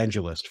 an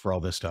evangelist for all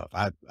this stuff.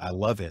 I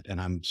love it.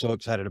 And I'm so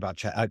excited about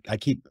chat. I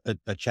keep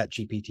a chat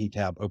GPT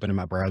tab open in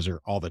my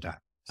browser all the time.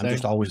 I'm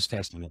just Same, always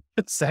testing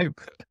it. same.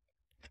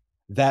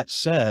 That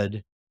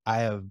said,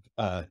 I have,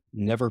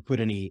 never put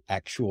any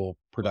actual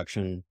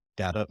production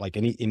data, like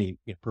any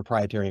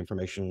proprietary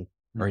information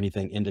or Mm.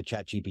 anything into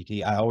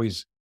ChatGPT. I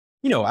always,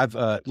 I've,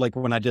 like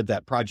when I did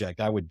that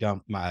project, I would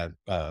dump my,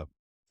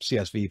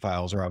 CSV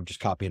files, or I would just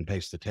copy and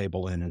paste the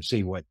table in and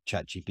see what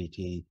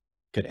ChatGPT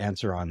could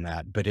answer on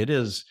that. But it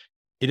is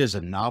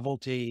a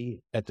novelty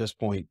at this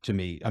point to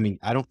me. I mean,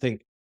 I don't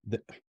think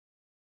that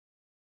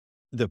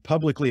the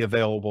publicly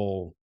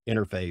available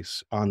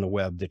interface on the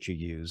web that you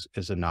use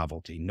is a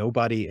novelty.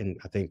 Nobody, and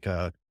I think,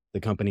 the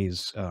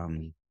companies,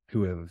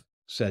 who have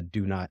said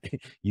do not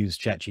use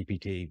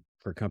ChatGPT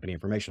for company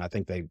information, I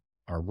think they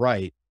are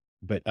right.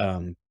 But,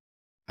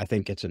 I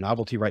think it's a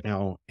novelty right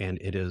now, and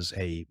it is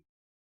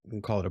we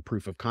can call it a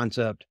proof of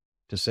concept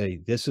to say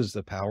this is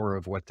the power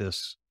of what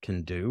this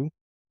can do.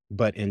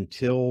 But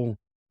until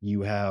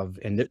you have,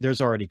 and there's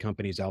already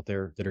companies out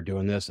there that are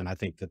doing this, and I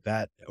think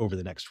that over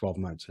the next 12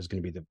 months is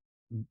going to be the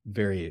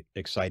very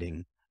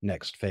exciting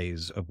next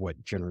phase of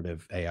what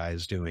generative AI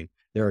is doing.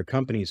 There are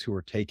companies who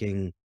are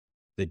taking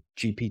the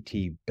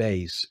GPT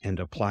base and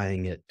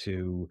applying it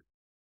to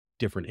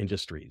different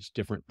industries,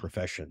 different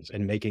professions,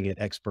 and making it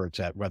experts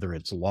at whether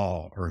it's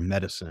law or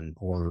medicine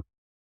or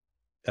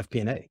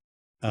FP&A.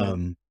 Yeah.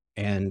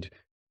 And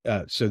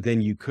so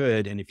then you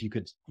could, and if you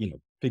could,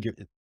 figure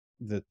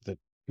the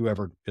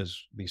whoever is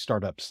these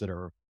startups that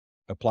are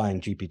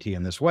applying GPT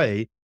in this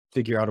way,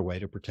 figure out a way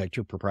to protect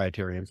your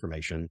proprietary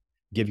information,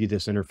 give you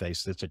this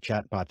interface that's a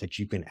chatbot that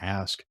you can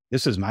ask.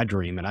 This is my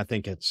dream, and I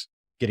think it's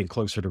getting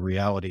closer to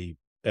reality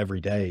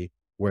every day,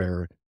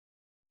 where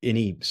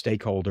any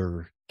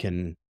stakeholder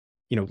can,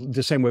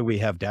 the same way we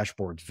have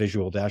dashboards,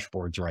 visual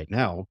dashboards right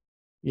now,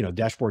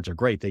 dashboards are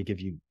great. They give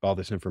you all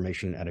this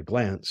information at a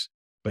glance,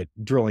 but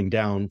drilling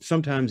down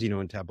sometimes,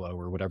 in Tableau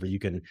or whatever, you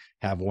can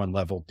have one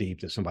level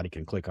deep that somebody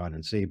can click on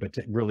and see, but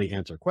to really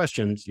answer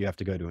questions, you have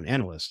to go to an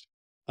analyst.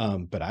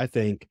 But I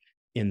think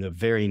in the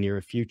very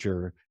near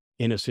future,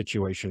 in a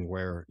situation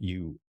where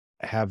you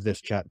have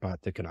this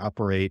chatbot that can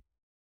operate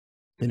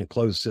in a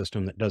closed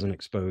system that doesn't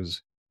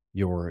expose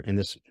and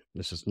this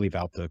is, leave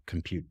out the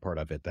compute part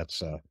of it.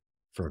 That's,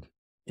 for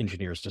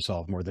engineers to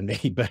solve more than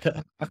me,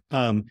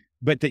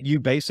 but that you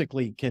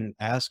basically can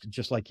ask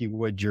just like you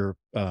would your,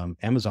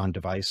 Amazon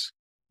device,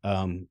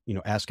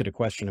 ask it a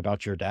question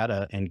about your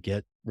data and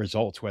get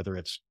results, whether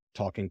it's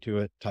talking to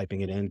it,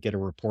 typing it in, get a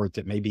report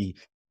that maybe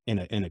in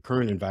a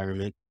current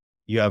environment,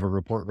 you have a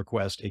report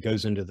request, it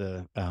goes into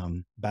the,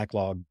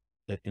 backlog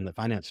in the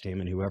finance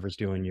team, and whoever's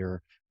doing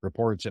your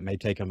reports, it may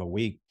take them a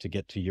week to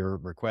get to your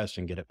request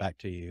and get it back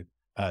to you.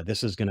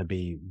 This is going to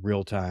be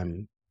real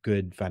time,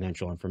 good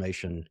financial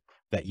information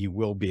that you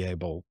will be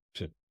able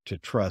to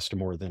trust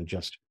more than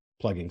just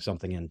plugging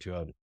something into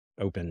an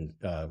open,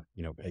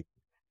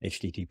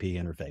 HTTP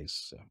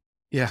interface. So.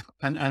 Yeah,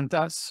 and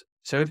that's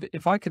so.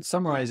 If I could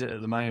summarize it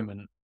at the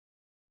moment,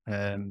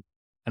 and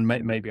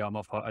maybe I'm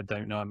off. I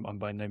don't know. I'm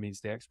by no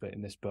means the expert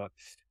in this, but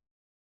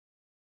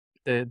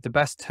the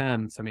best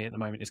term for me at the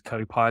moment is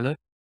co-pilot.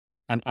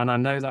 And I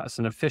know that's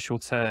an official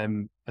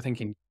term, I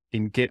think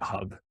in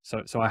GitHub.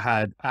 So I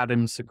had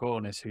Adam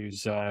Sigornis,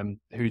 who's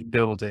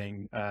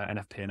building an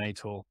FP&A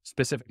tool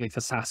specifically for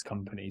SaaS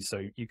companies.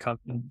 So you can't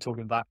talk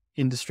about that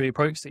industry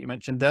approach that you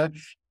mentioned there.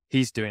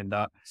 He's doing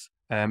that.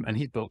 And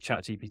he's built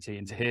ChatGPT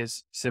into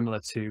his, similar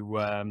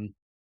to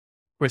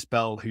Chris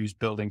Bell, who's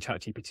building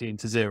ChatGPT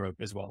into Zero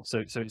as well.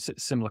 So it's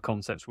similar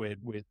concepts. We're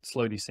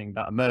slowly seeing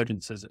that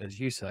emergence, as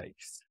you say.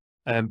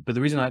 But the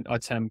reason I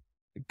term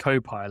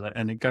Copilot,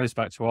 and it goes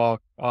back to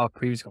our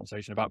previous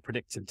conversation about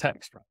predictive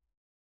text, right?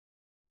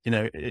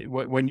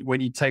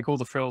 When you take all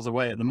the frills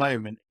away at the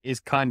moment, is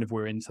kind of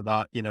we're into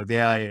that. The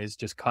AI is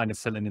just kind of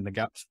filling in the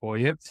gaps for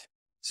you.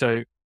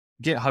 So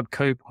GitHub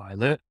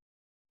Copilot,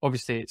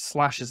 obviously, it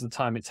slashes the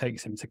time it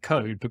takes him to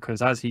code,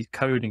 because as he's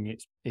coding,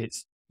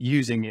 it's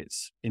using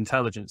its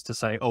intelligence to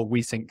say, oh,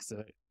 we think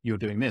that you're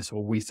doing this,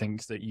 or we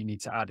think that you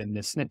need to add in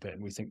this snippet,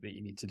 and we think that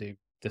you need to do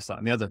this, that,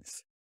 and the other.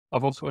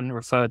 I've also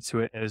referred to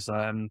it as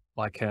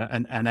like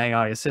an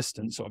AI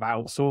assistant, sort of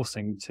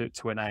outsourcing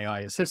to an AI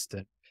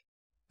assistant.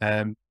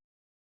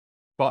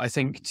 But I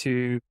think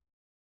to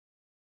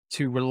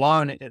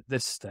rely on it at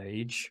this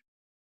stage,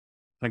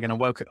 and again,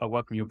 I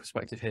welcome your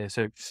perspective here.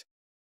 So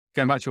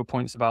going back to your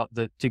points about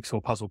the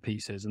jigsaw puzzle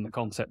pieces and the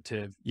concept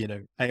of,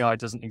 AI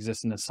doesn't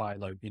exist in a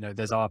silo.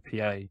 There's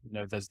RPA,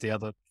 there's the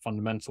other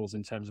fundamentals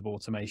in terms of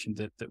automation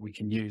that we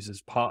can use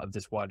as part of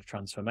this wider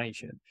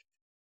transformation.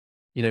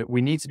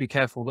 We need to be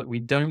careful that we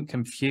don't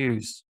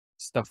confuse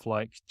stuff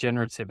like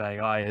generative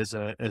AI as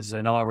an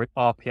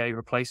RPA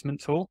replacement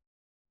tool,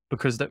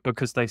 because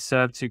they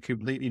serve two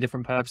completely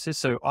different purposes.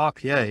 So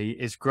RPA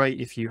is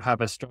great if you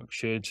have a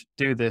structured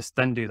do this,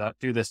 then do that,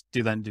 do this,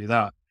 then do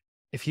that.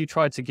 If you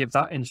try to give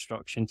that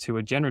instruction to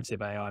a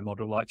generative AI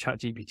model like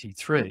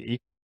ChatGPT-4,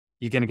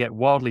 you're going to get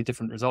wildly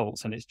different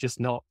results, and it's just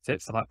not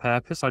fit for that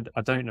purpose.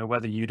 I don't know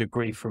whether you'd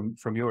agree from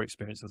your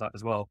experience with that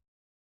as well.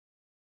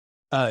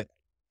 Uh,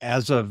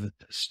 as of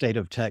state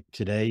of tech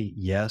today,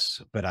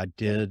 yes, but I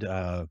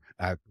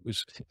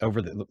was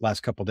over the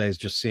last couple of days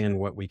just seeing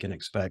what we can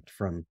expect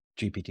from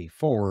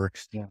GPT-4.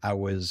 Yeah. I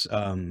was,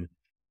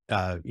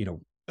 you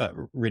know,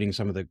 reading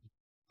some of the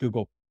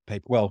Google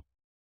paper. Well,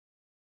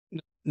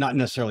 not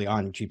necessarily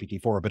on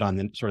GPT-4, but on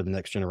the sort of the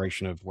next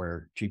generation of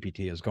where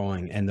GPT is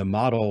going, and the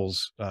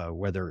models,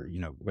 whether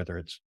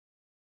it's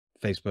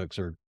Facebook's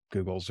or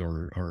Google's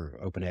or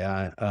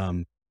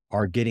OpenAI,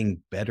 are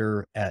getting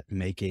better at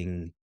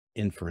making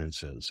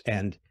inferences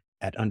and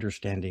at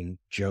understanding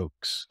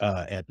jokes,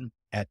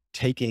 at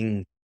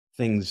taking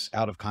things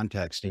out of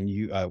context. And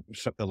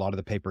a lot of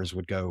the papers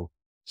would go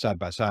side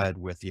by side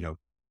with,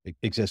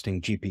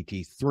 existing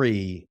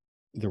GPT-3,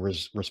 the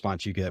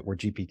response you get where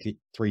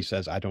GPT-3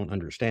 says, "I don't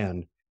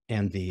understand,"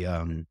 and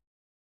in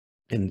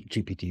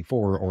GPT-4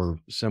 or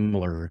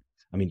similar.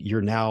 I mean,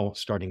 you're now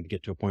starting to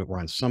get to a point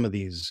where on some of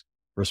these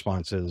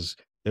responses,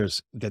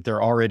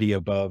 they're already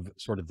above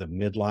sort of the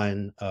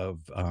midline of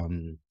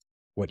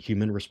what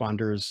human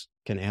responders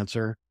can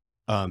answer,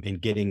 and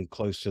getting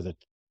close to the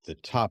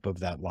top of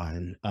that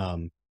line.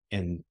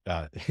 And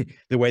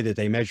the way that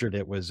they measured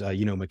it was,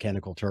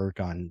 Mechanical Turk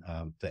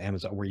on the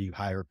Amazon, where you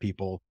hire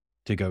people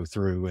to go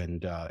through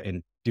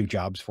and do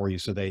jobs for you.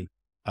 So they,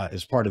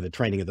 as part of the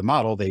training of the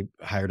model, they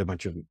hired a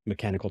bunch of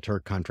Mechanical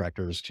Turk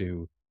contractors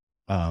to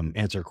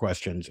answer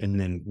questions and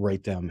then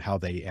rate them how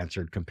they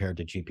answered compared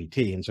to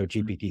GPT. And so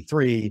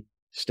GPT-3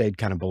 stayed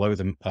kind of below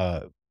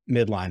the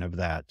midline of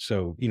that.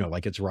 So,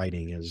 like its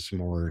writing is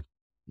more,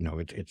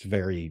 it's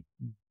very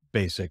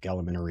basic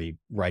elementary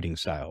writing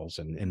styles,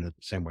 and in the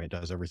same way it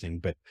does everything.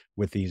 But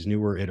with these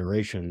newer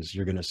iterations,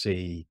 you're going to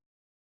see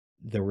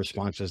the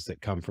responses that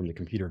come from the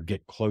computer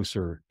get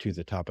closer to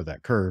the top of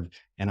that curve.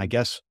 And I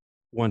guess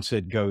once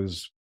it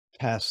goes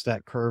past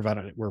that curve,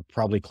 we're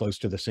probably close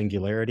to the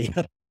singularity.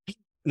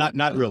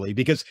 Not really,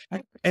 because,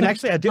 and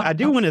actually I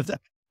do want to,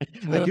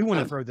 I do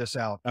want to throw this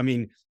out. I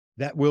mean,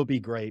 that will be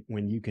great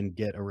when you can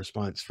get a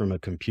response from a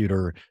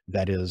computer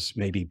that is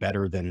maybe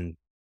better than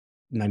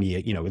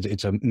 98,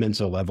 it's a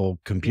Mensa level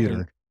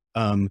computer.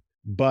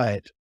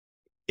 But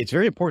it's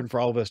very important for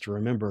all of us to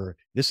remember,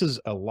 this is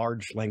a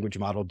large language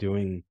model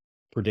doing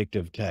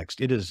predictive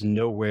text. It is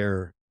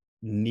nowhere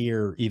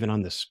near even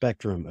on the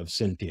spectrum of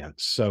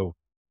sentience. So,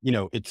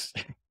 it's,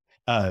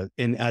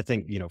 and I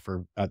think,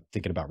 for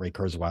thinking about Ray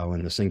Kurzweil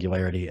and the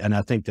singularity, and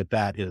I think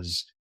that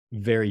is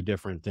very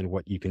different than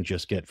what you can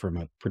just get from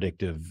a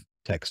predictive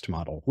text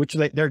model, which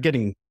they're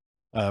getting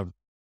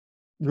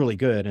really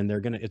good. And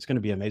it's going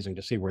to be amazing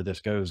to see where this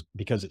goes,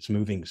 because it's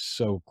moving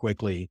so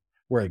quickly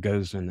where it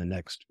goes in the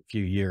next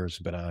few years.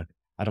 But I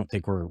don't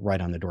think we're right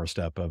on the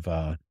doorstep of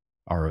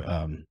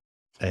our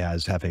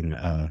AIs having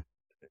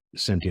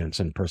sentience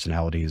and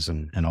personalities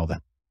and all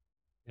that.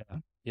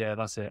 Yeah,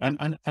 that's it.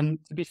 And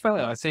to be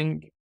fair, I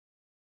think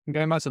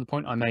going back to the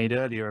point I made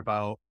earlier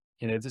about,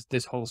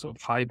 this whole sort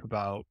of hype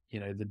about,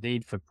 the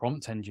need for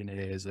prompt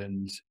engineers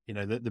and,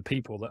 the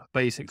people that are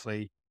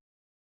basically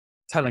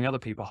telling other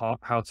people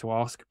how to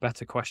ask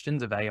better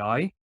questions of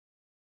AI.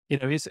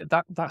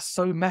 That's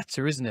so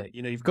meta, isn't it?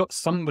 You've got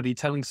somebody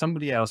telling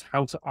somebody else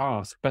how to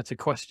ask better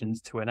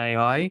questions to an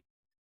AI.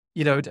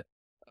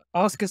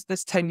 Ask us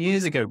this 10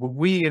 years ago, would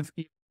we have,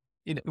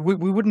 we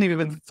wouldn't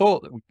even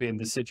thought that we'd be in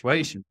this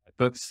situation.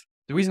 But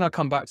the reason I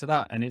come back to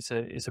that, and it's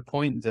a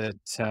point that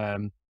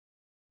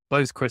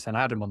both Chris and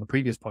Adam on the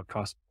previous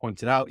podcast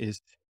pointed out,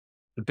 is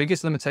the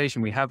biggest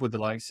limitation we have with the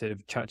likes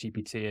of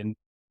ChatGPT and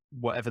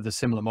whatever the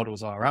similar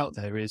models are out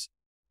there is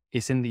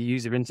it's in the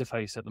user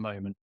interface at the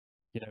moment.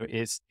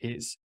 It's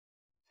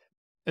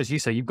as you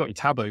say, you've got your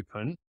tab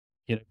open,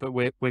 but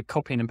we're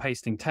copying and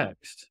pasting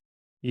text.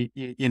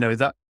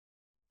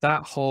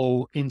 That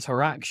whole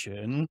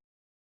interaction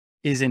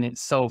is in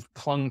itself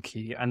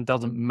clunky and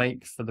doesn't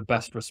make for the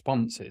best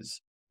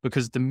responses,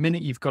 because the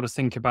minute you've got to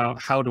think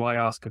about how do I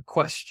ask a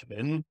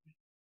question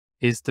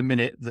is the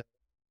minute that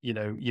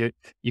you're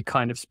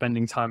kind of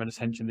spending time and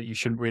attention that you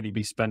shouldn't really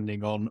be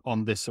spending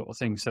on this sort of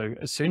thing. So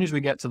as soon as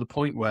we get to the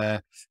point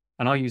where,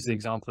 and I use the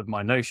example of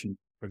my Notion,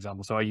 for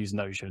example. So I use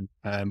Notion,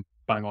 bang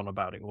on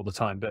about it all the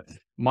time, but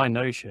my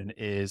Notion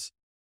is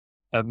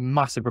a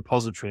massive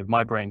repository of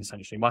my brain,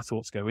 essentially. My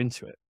thoughts go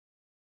into it.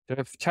 So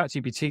if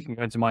ChatGPT can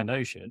go into my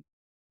Notion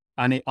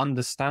and it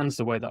understands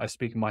the way that I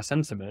speak in my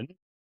sentiment,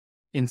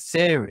 in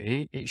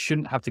theory, it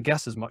shouldn't have to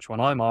guess as much when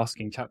I'm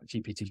asking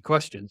ChatGPT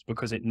questions,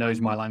 because it knows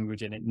my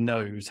language and it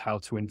knows how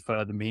to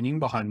infer the meaning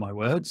behind my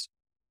words.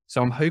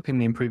 So I'm hoping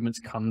the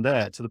improvements come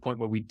there to the point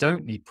where we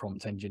don't need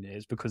prompt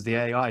engineers, because the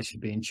AI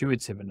should be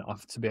intuitive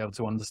enough to be able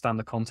to understand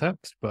the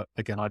context. But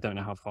again, I don't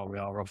know how far we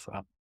are off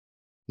that.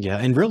 Yeah.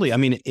 And really, I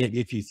mean,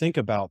 if you think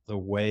about the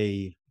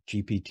way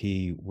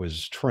GPT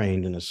was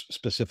trained, and is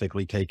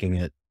specifically taking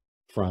it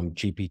from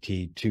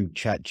GPT to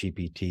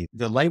ChatGPT,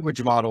 the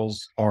language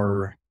models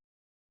are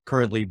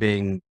currently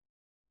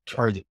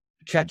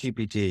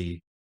ChatGPT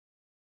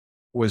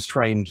was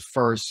trained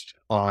first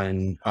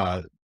on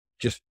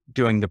just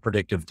doing the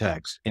predictive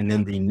text. And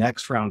then the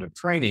next round of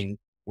training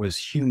was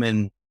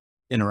human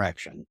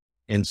interaction.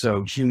 And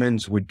so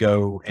humans would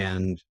go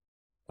and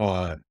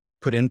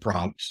put in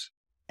prompts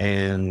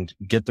and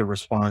get the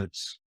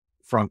response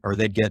from, or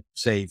they'd get,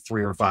 say,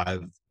 3 or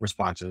 5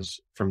 responses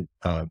from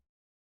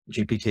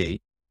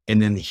GPT.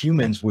 And then the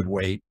humans would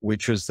weight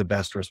which was the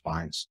best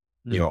response,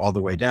 all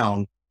the way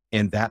down.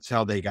 And that's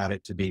how they got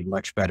it to be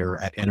much better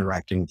at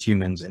interacting with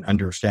humans and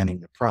understanding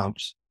the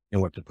prompts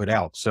and what to put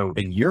out. So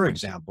in your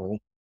example,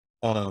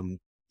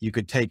 you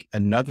could take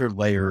another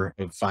layer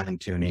of fine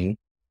tuning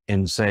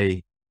and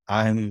say,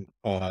 I'm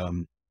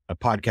a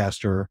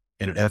podcaster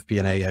and an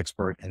FP&A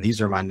expert, and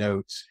these are my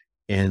notes,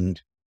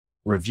 and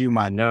review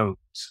my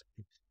notes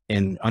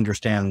and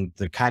understand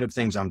the kind of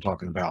things I'm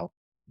talking about,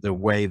 the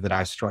way that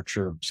I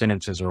structure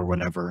sentences or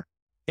whatever,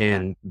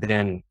 and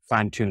then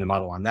fine tune the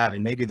model on that.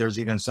 And maybe there's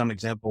even some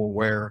example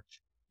where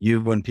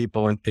you and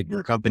people in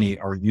your company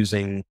are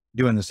doing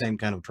the same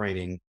kind of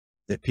training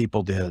that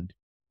people did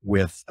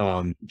with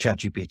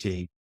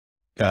ChatGPT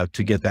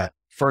to get that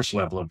first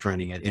level of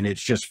training. And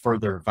it's just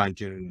further fine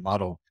tuning the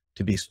model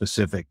to be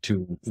specific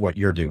to what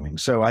you're doing.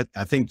 So I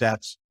think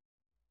that's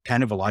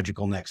kind of a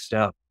logical next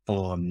step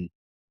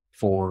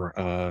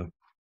for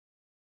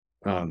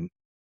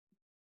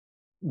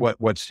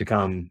what's to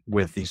come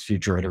with these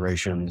future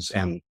iterations,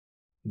 and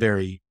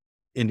very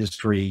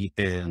industry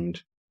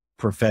and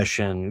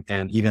profession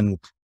and even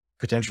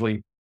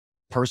potentially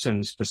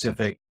person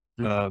specific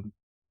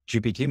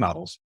GPT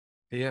models.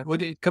 Yeah.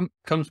 Well, it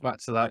comes back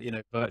to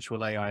that,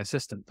 virtual AI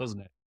assistant,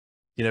 doesn't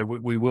it?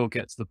 We will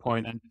get to the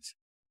point, and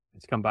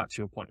to come back to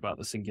your point about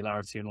the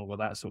singularity and all of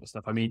that sort of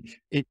stuff. I mean,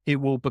 it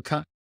will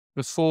become,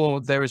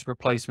 before there is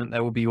replacement,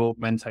 there will be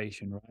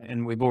augmentation, right?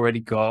 And we've already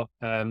got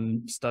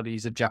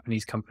studies of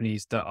Japanese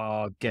companies that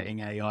are getting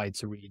AI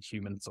to read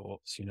human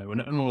thoughts,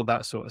 and all of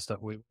that sort of stuff.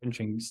 We're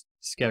entering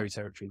scary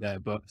territory there,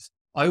 but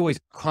I always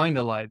kind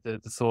of like the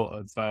thought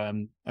of, I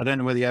don't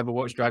know whether you ever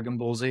watched Dragon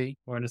Ball Z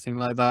or anything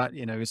like that.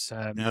 It's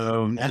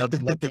No,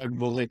 nothing like Dragon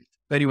Ball Z.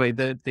 But anyway,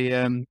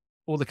 the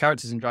all the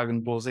characters in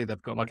Dragon Ball Z,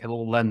 they've got like a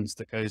little lens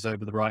that goes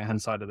over the right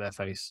hand side of their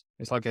face.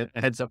 It's like a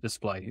heads up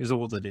display is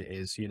all that it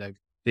is.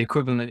 The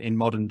equivalent in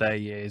modern day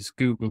is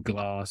Google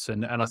Glass,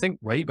 and I think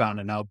Ray-Ban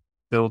are now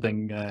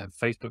building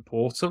Facebook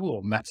Portal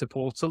or Meta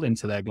Portal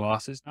into their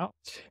glasses now.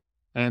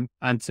 And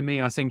to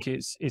me, I think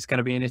it's going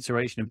to be an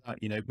iteration of that.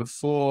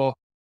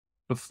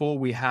 Before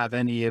we have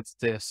any of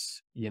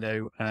this,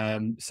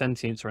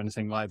 sentience or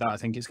anything like that, I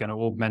think it's going to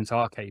augment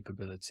our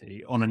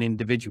capability on an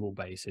individual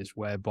basis,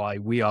 whereby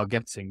we are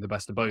getting the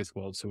best of both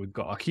worlds. So we've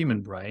got our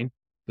human brain,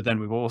 but then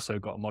we've also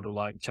got a model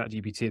like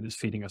ChatGPT that's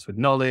feeding us with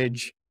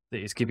knowledge,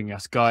 that is giving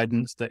us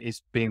guidance, that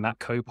is being that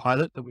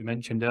co-pilot that we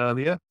mentioned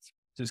earlier.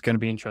 So it's going to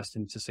be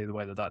interesting to see the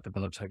way that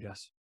develops, I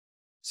guess.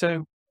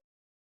 So,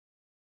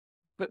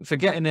 but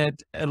forgetting a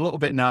little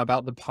bit now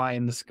about the pie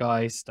in the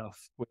sky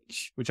stuff,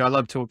 which I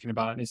love talking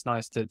about, and it's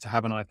nice to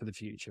have an eye for the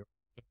future.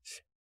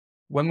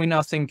 When we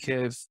now think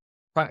of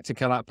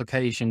practical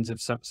applications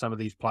of some of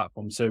these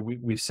platforms, so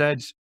we've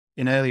said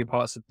in earlier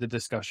parts of the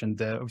discussion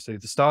that obviously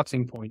the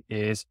starting point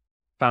is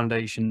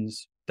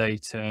foundations,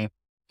 data,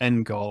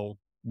 end goal,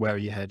 where are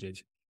you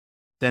headed?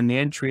 Then the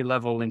entry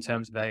level in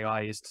terms of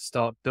AI is to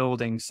start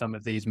building some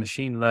of these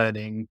machine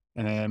learning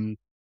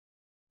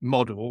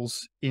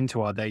models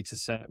into our data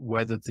set,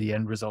 whether the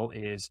end result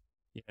is,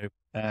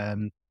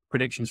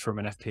 predictions from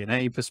an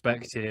FP&A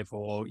perspective,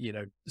 or,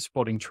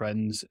 spotting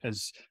trends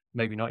as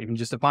maybe not even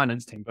just a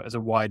finance team, but as a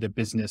wider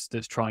business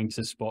that's trying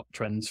to spot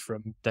trends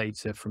from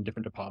data from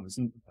different departments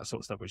and that sort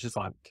of stuff, which is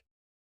fine.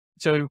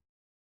 So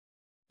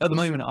at the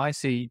moment, I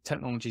see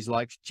technologies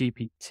like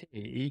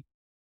GPT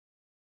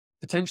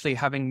potentially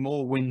having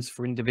more wins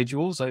for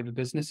individuals over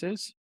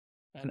businesses.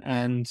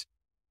 And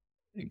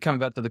coming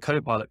back to the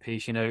co-pilot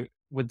piece,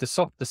 with the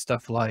softer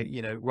stuff like,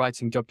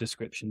 writing job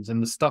descriptions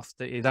and the stuff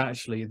that is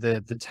actually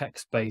the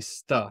text-based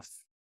stuff,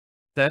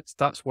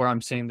 that's where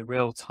I'm seeing the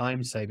real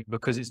time saving,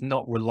 because it's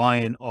not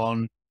reliant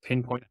on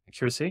pinpoint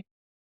accuracy.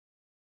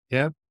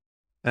 Yeah.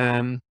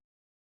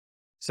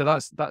 So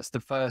that's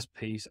the first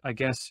piece. I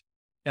guess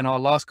in our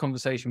last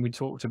conversation, we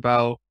talked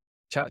about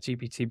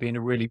ChatGPT being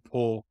a really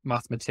poor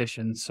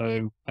mathematician.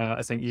 So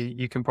I think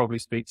you can probably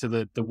speak to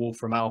the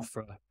Wolfram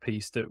Alpha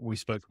piece that we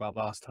spoke about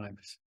last time.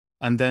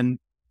 And then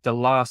the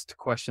last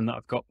question that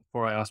I've got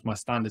before I ask my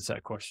standard set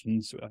of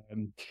questions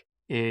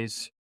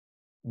is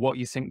what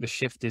you think the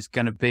shift is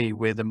going to be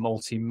with a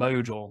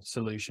multimodal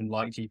solution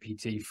like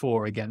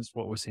GPT-4 against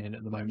what we're seeing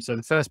at the moment. So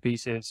the first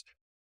piece is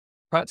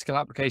practical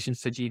applications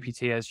for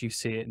GPT as you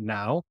see it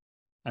now,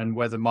 and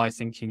whether my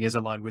thinking is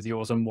aligned with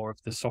yours on more of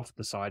the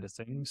softer side of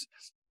things.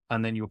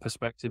 And then your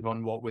perspective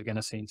on what we're going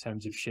to see in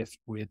terms of shift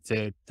with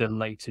the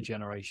later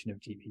generation of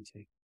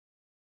GPT.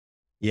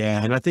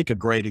 Yeah. And I think a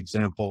great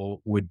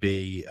example would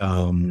be,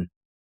 I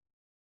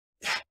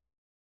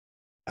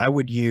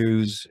would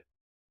use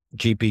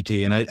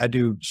GPT, and I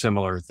do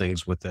similar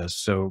things with this.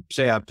 So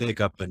say I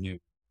pick up a new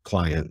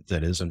client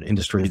that is an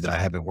industry that I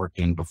haven't worked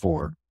in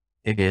before.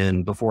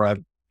 And before I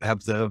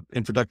have the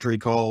introductory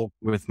call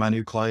with my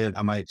new client,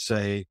 I might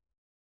say,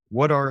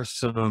 what are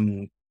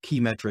some key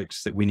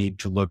metrics that we need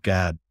to look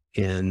at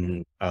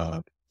in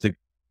the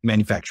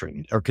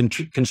manufacturing or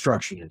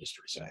construction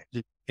industry,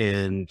 say?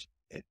 And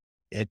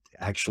it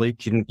actually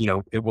can,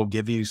 it will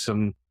give you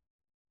some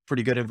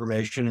pretty good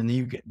information. And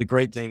the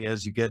great thing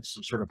is you get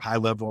some sort of high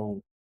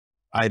level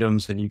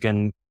items, and you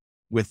can,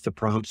 with the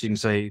prompts, you can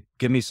say,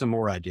 give me some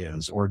more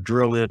ideas or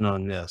drill in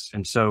on this.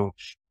 And so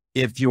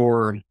I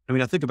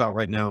think about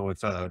right now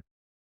with,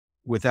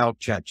 without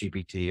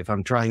ChatGPT, if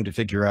I'm trying to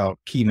figure out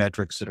key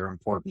metrics that are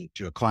important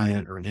to a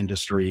client or an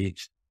industry,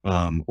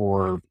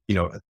 or,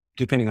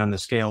 depending on the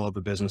scale of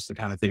the business, the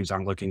kind of things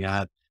I'm looking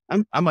at,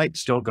 I might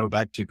still go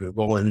back to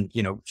Google and,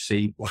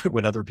 see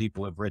what other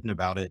people have written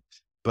about it.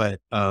 But,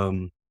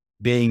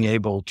 being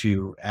able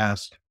to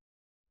ask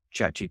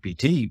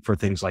ChatGPT for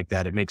things like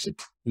that, it makes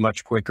it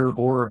much quicker.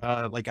 Or,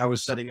 like I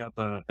was setting up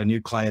a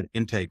new client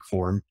intake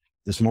form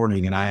this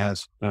morning, and I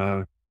asked,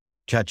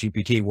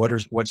 ChatGPT,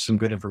 what's some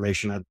good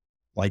information I'd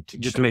like to,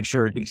 just to make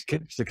sure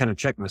to kind of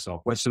check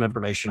myself, what's some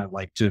information I'd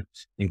like to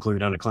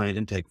include on a client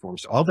intake form.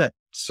 So all that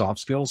soft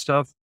skill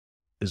stuff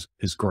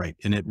is great.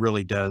 And it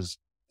really does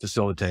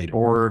facilitate.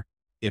 Or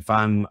if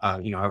I'm,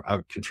 I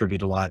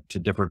contribute a lot to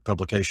different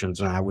publications,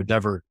 and I would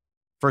never,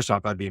 first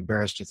off, I'd be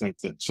embarrassed to think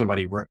that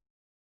somebody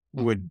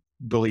would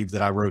believe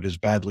that I wrote as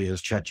badly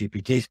as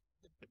ChatGPT.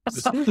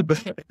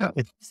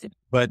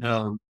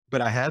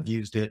 but I have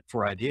used it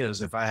for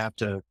ideas. If I have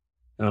to,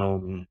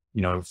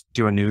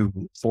 do a new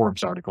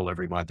Forbes article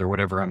every month or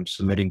whatever I'm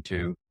submitting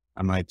to,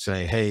 I might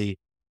say, hey,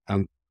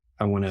 I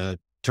want to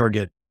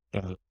target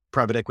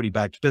private equity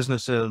backed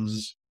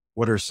businesses.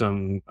 What are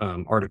some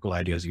article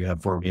ideas you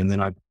have for me? And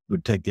then I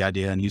would take the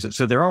idea and use it.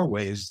 So there are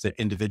ways that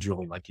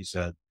individually, like you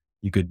said,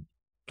 you could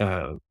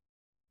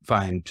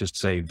find, just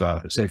save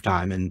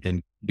time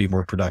and be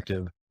more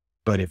productive.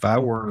 But if I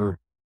were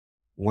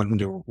wanting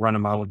to run a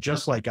model,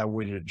 just like I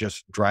would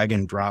just drag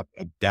and drop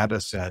a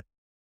data set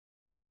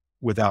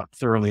without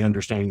thoroughly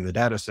understanding the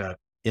data set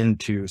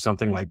into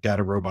something like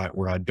Data Robot,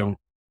 where I don't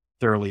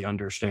thoroughly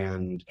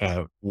understand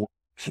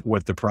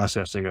what the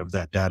processing of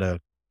that data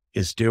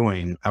is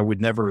doing, I would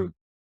never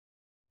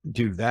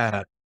do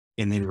that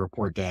and then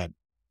report that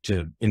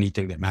to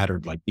anything that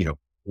mattered, like,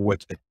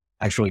 what's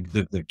actually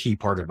the key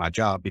part of my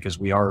job, because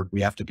we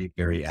have to be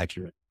very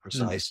accurate,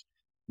 precise.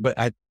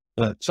 But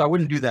so I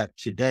wouldn't do that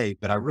today,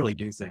 but I really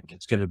do think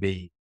it's going to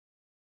be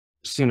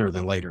sooner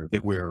than later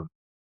that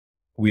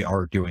we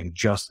are doing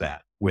just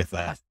that with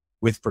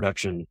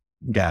production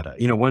data.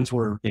 Once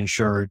we're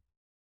insured,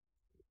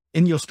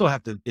 and you'll still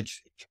have to,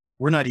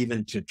 we're not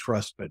even to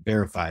trust but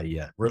verify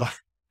yet. We're like,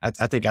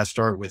 I think I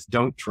start with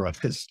don't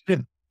trust,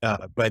 but I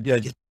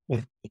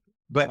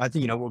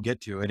think, we'll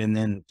get to it. And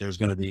then there's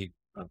going to be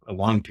a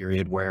long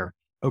period where,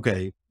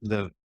 okay,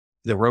 the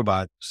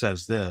robot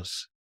says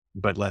this,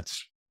 but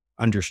let's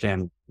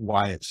understand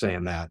why it's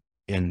saying that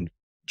and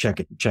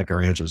check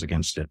our answers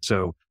against it.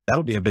 So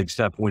that'll be a big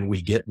step when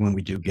we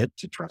do get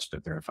to trust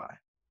and verify,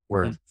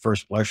 where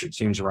first blush, it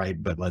seems right,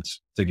 but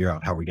let's figure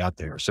out how we got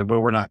there. So,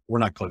 but we're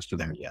not close to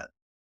there yet.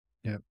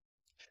 Yeah.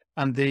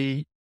 And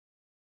the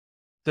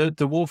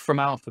Wolfram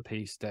Alpha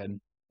piece,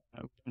 then, I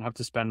don't have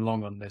to spend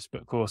long on this,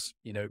 but of course,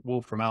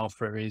 Wolfram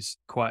Alpha is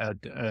quite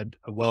a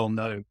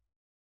well-known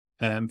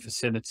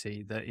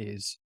facility that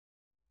is,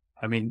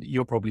 I mean,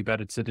 you're probably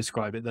better to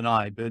describe it than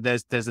I, but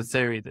there's a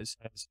theory that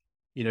says,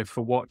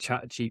 for what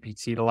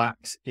ChatGPT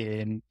lacks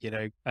in,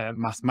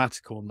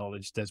 mathematical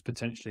knowledge, there's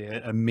potentially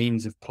a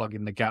means of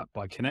plugging the gap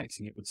by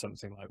connecting it with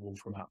something like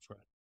Wolfram Alpha.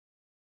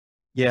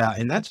 Yeah.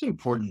 And that's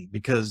important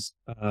because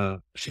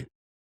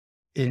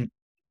in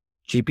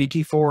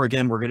GPT-4,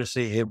 again, we're going to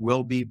say it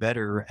will be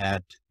better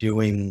at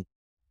doing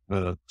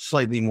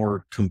slightly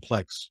more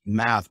complex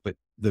math, but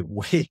the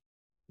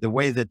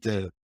way that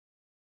the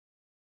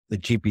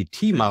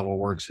GPT model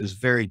works is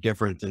very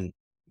different than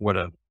what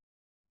a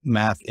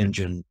math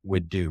engine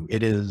would do.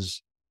 It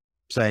is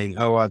saying,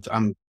 oh,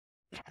 I'm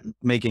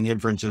making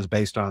inferences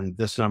based on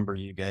this number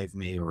you gave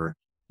me, or,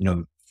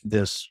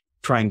 this,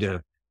 trying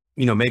to,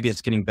 maybe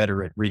it's getting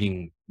better at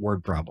reading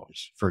word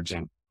problems, for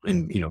example,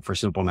 and, for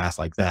simple math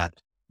like that.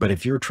 But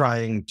if you're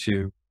trying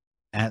to,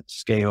 at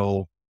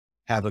scale,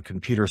 have a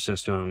computer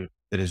system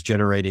that is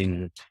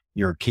generating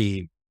your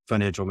key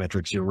financial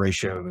metrics, your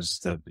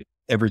ratios,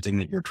 everything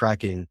that you're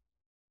tracking,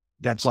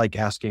 that's like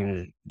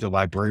asking the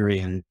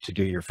librarian to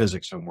do your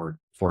physics homework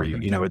for you.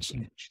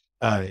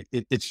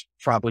 It's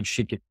probably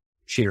she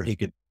or he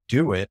could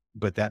do it,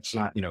 but that's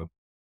not,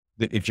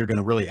 if you're going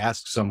to really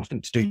ask someone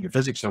to do your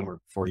physics homework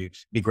for you, it'd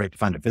be great to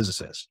find a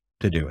physicist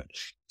to do it.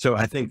 So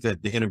I think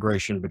that the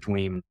integration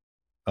between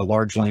a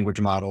large language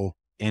model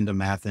and a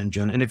math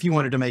engine, and if you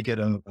wanted to make it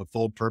a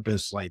full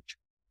purpose, like,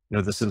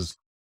 this is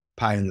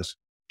pie in the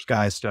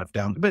sky stuff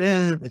down, but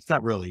it's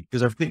not really,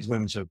 because everything's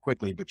moving so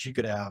quickly. But you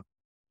could have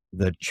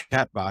the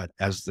chatbot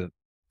as the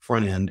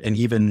front end. And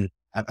even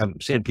I'm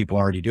seeing people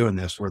already doing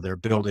this, where they're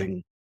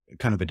building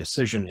kind of a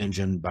decision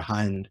engine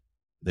behind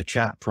the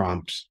chat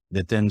prompts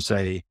that then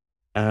say,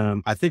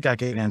 I think I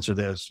can answer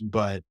this,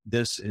 but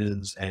this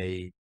is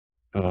a,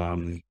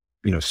 um,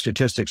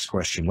 statistics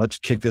question. Let's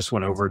kick this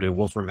one over to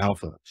Wolfram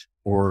Alpha.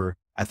 Or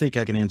I think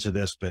I can answer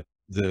this, but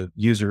the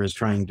user is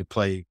trying to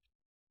play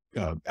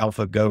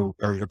Alpha Go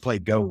or to play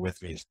Go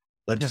with me.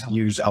 Let's just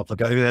use Alpha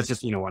Go. That's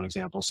just, one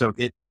example. So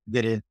if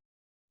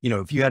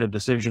you had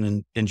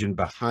a engine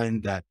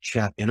behind that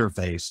chat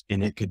interface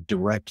and it could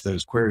direct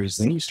those queries,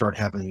 then you start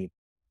having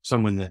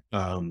someone that,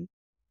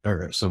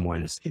 or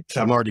someone,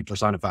 I'm already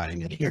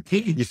personifying it here.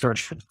 You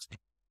start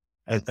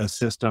a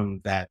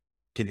system that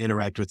can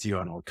interact with you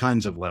on all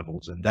kinds of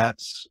levels. And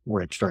that's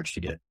where it starts to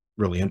get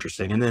really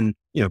interesting. And then,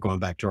 going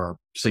back to our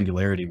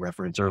singularity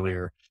reference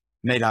earlier,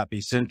 may not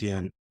be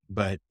sentient,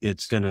 but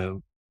it's going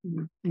to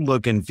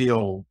look and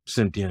feel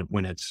sentient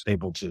when it's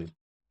able to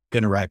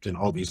interact in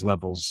all these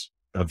levels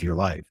of your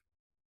life.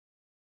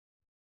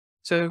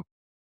 So, and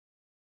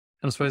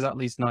I suppose that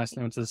leads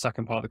nicely onto the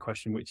second part of the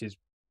question, which is,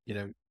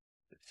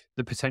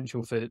 the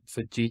potential for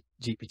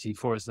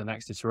GPT-4 as the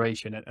next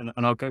iteration. And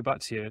I'll go back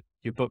to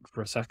your book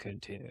for a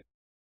second here.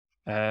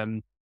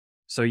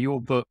 So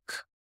your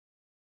book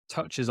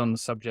touches on the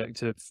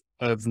subject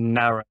of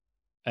narrow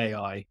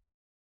AI,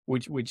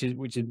 which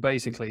is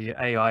basically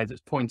AI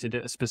that's pointed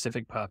at a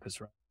specific purpose,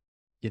 right?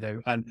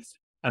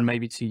 And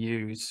maybe to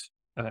use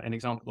an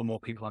example that more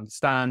people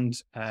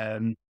understand.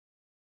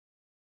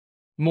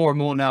 More and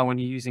more now, when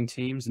you're using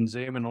Teams and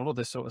Zoom and all of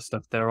this sort of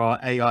stuff, there are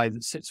AI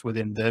that sits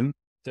within them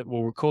that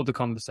will record the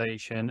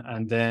conversation,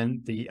 and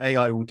then the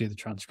AI will do the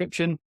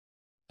transcription.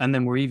 And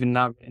then we're even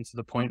now getting to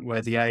the point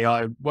where the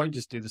AI won't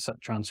just do the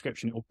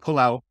transcription, it will pull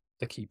out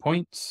the key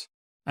points,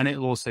 and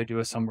it'll also do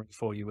a summary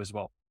for you as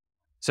well.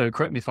 So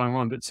correct me if I'm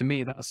wrong, but to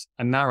me, that's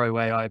a narrow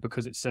AI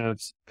because it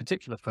serves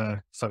particular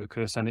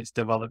focus and it's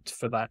developed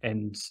for that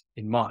end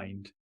in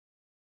mind.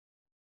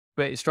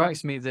 But it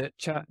strikes me that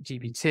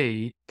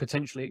ChatGPT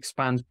potentially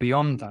expands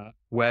beyond that,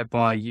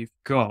 whereby you've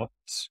got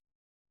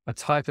a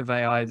type of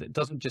AI that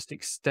doesn't just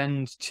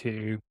extend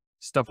to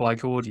stuff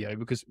like audio,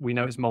 because we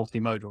know it's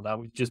multimodal now,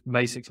 which just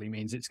basically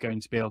means it's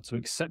going to be able to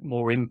accept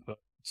more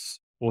inputs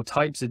or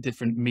types of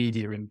different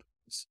media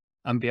inputs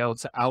and be able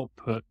to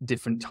output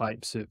different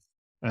types of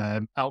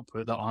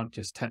output that aren't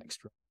just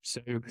text.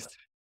 So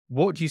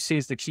what do you see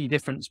as the key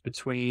difference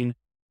between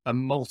a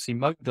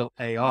multimodal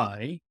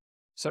AI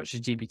such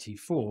as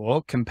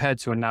GPT-4 compared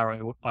to a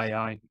narrow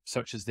AI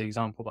such as the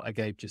example that I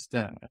gave just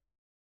there?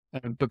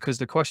 Because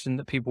the question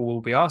that people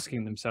will be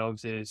asking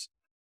themselves is,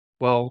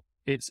 well,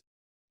 it's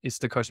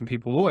the question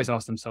people always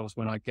ask themselves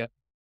when I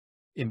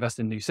invest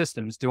in new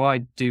systems. Do I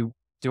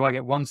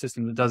get one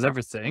system that does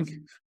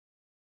everything,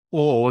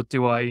 or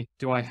do I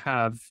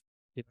have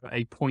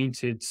a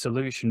pointed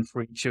solution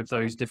for each of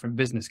those different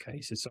business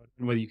cases? So I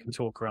don't know whether you can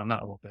talk around that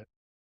a little bit.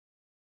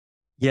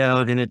 Yeah,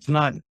 and it's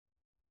not.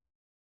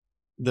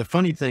 The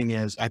funny thing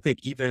is, I think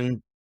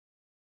even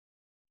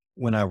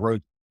when I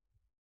wrote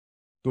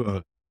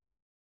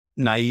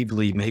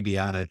naively, maybe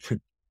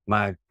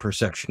my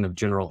perception of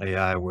general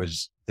AI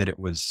was that it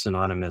was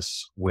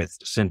synonymous with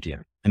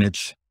sentient, and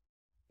it's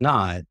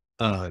not.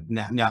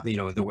 Not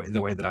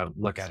the way that I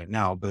look at it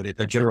now, but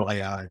a general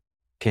AI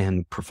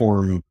can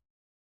perform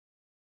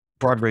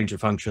broad range of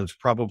functions.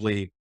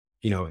 Probably,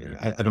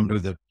 I don't know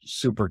the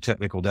super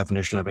technical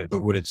definition of it,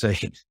 but would it say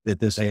that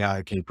this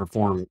AI can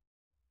perform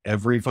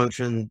every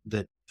function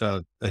that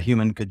a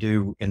human could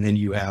do? And then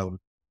you have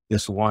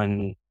this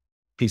one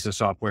piece of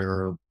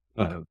software,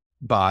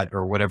 bot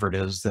or whatever it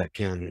is that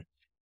can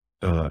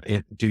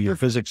do your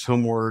physics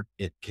homework.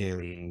 It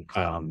can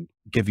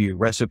give you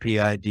recipe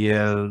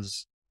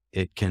ideas.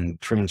 It can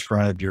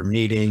transcribe your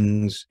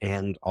meetings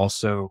and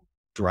also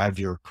drive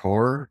your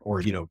car,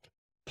 or,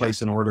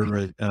 place an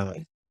order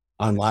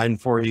online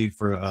for you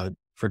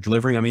for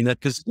delivering. I mean,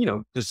 because,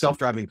 the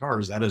self-driving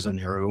cars, that is a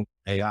narrow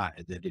AI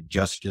that it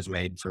just is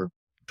made for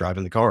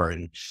driving the car.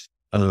 And,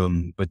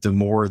 but the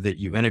more that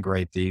you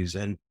integrate these,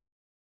 and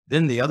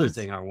then the other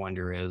thing I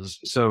wonder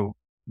is,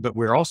 but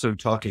we're also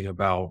talking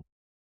about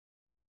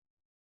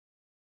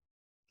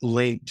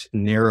linked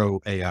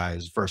narrow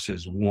AIs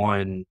versus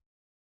one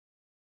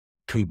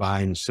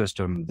combined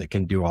system that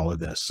can do all of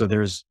this. So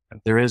there is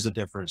a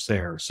difference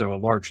there. So a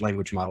large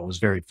language model is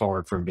very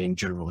far from being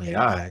general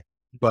AI,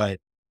 but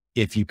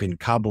if you can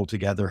cobble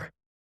together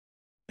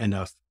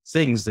enough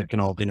things that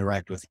can all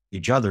interact with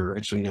each other,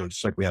 it's,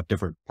 just like we have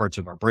different parts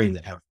of our brain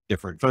that have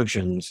different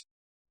functions,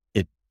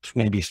 it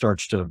maybe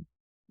starts to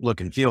look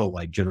and feel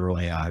like general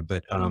AI,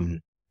 but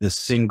this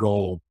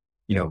single,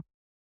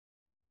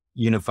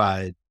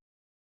 unified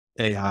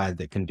AI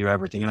that can do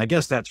everything. And I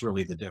guess that's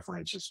really the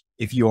difference, is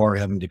if you are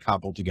having to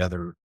cobble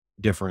together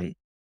different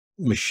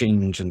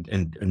machines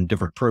and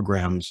different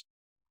programs,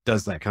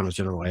 does that count as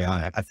general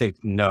AI? I think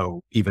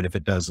no, even if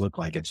it does look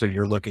like it. So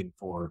you're looking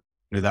for,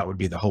 that would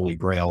be the holy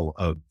grail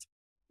of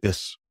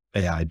this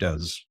AI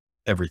does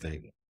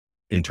everything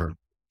in turn.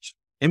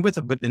 But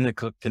in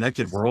the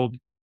connected world,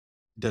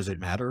 does it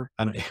matter?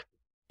 I mean,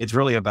 it's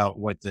really about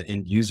what the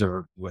end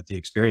user, what the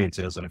experience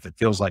is. And if it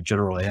feels like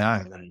general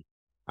AI, then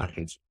I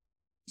think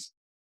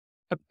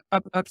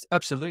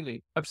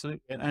Absolutely,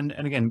 absolutely. And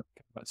again,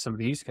 about some of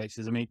the use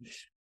cases. I mean,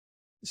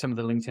 some of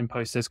the LinkedIn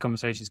posts, there's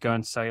conversations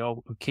going to say,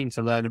 "Oh, I'm keen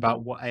to learn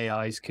about what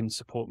AIs can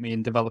support me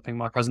in developing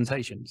my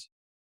presentations."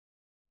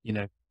 You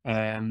know,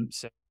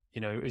 so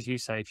as you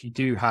say, if you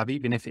do have,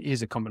 even if it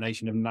is a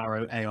combination of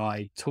narrow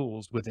AI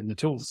tools within the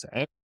tool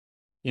set,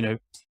 you know,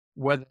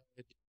 whether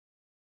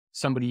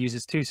somebody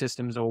uses two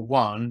systems or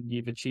one,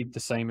 you've achieved the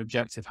same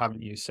objective,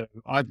 haven't you? So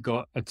I've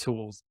got a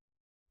tool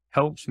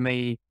helps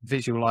me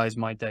visualize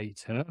my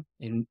data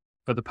in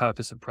for the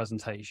purpose of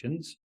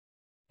presentations.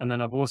 And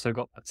then I've also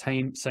got the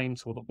same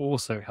tool that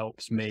also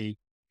helps me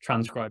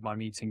transcribe my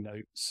meeting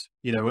notes,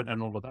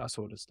 and all of that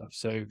sort of stuff.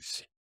 So,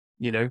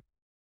 you know,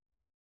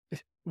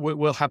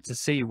 we'll have to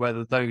see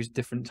whether those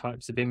different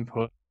types of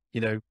input,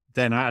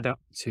 then add up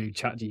to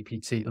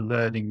ChatGPT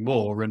learning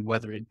more, and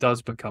whether it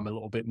does become a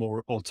little bit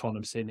more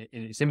autonomous in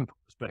its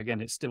inputs. But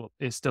again, it's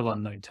still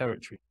unknown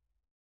territory.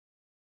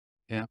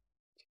 Yeah.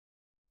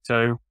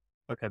 So,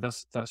 okay,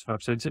 that's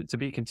fab. So to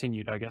be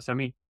continued, I guess. I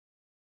mean,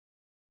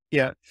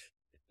 yeah,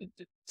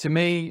 to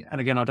me,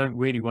 and again, I don't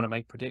really want to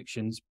make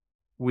predictions.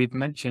 We've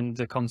mentioned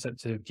the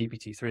concept of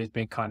GPT-3 as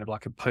being kind of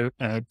like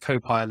a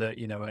co-pilot,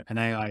 an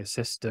AI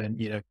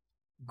assistant,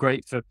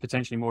 great for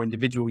potentially more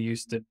individual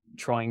use than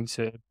trying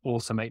to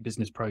automate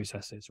business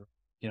processes.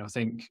 I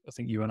think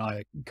you and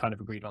I kind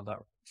of agreed on that.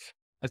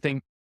 I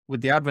think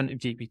with the advent of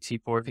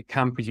GPT-4, if it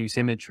can produce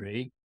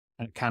imagery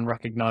and it can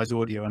recognize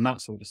audio and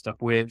that sort of stuff,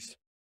 we're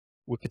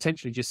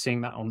potentially just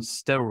seeing that on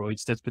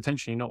steroids. There's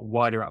potentially not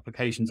wider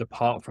applications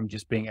apart from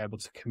just being able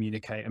to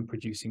communicate and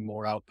producing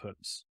more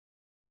outputs.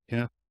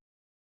 Yeah.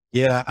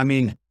 Yeah. I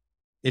mean,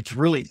 it's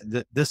really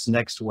this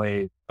next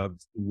wave of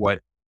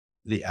what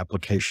the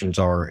applications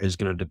are is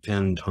going to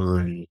depend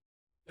on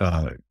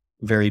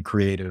very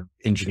creative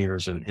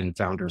engineers and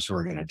founders who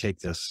are going to take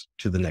this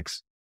to the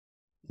next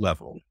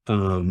level.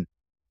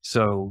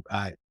 So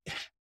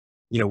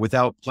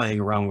without playing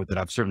around with it,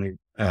 I've certainly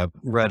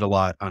read a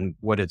lot on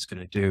what it's going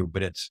to do,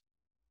 but it's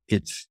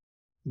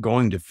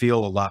going to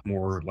feel a lot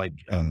more like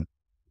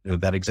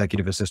that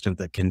executive assistant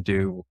that can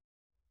do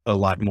a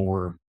lot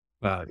more.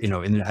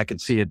 And I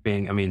could see it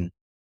being, I mean,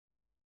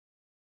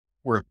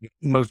 where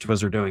most of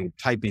us are doing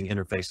typing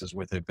interfaces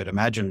with it, but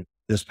imagine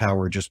this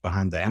power just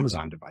behind the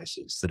Amazon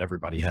devices that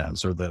everybody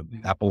has, or the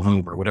Apple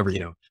Home, or whatever,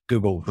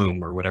 Google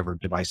Home, or whatever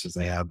devices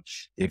they have.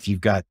 If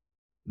you've got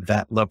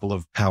that level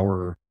of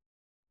power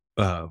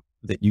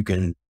that you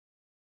can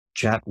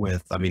chat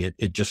with, I mean,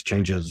 it just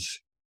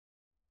changes.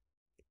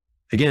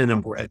 Again,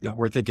 and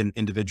we're thinking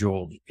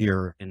individual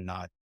here and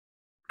not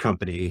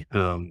company.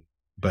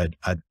 But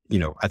I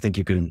think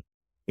you can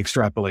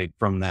extrapolate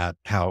from that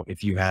how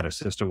if you had a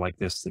system like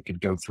this that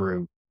could go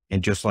through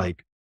and just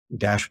like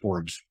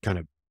dashboards kind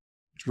of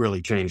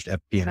really changed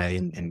FP&A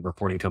and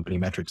reporting company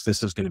metrics,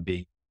 this is going to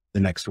be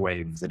the next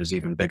wave that is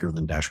even bigger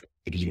than dashboard,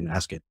 because you can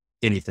ask it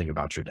anything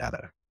about your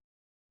data.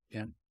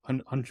 Yeah,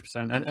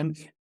 100%.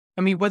 And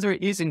I mean, whether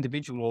it is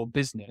individual or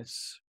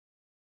business,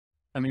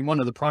 I mean, one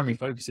of the primary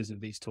focuses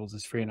of these tools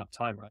is freeing up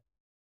time, right?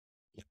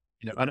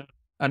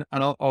 And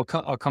I'll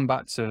come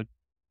back to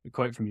a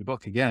quote from your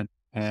book again,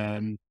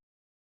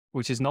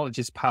 which is knowledge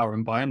is power.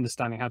 And by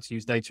understanding how to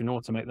use data and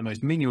automate the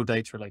most menial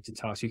data related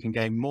tasks, you can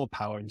gain more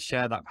power and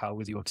share that power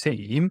with your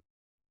team.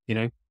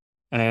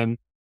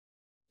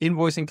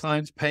 Invoicing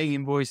clients, paying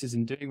invoices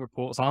and doing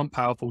reports aren't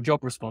powerful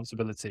job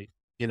responsibility.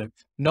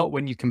 Not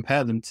when you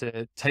compare them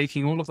to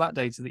taking all of that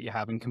data that you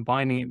have and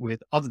combining it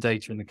with other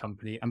data in the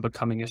company and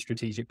becoming a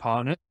strategic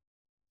partner.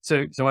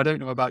 So I don't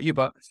know about you,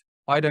 but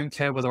I don't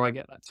care whether I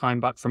get that time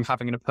back from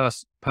having a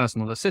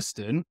personal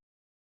assistant,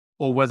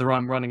 or whether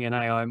I'm running an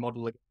AI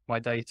model against my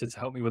data to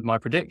help me with my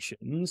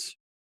predictions.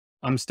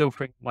 I'm still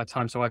freeing my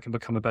time so I can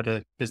become a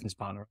better business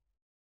partner.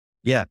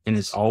 Yeah. And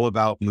it's all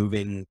about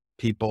moving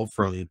people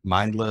from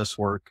mindless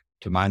work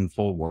to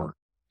mindful work.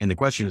 And the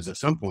question is, at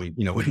some point,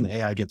 when the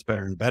AI gets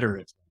better and better,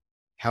 it's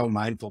how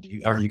mindful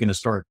are you going to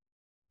start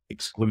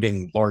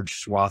excluding large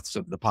swaths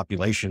of the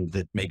population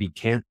that maybe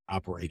can't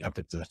operate up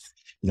at the,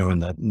 in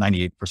the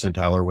 98th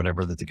percentile or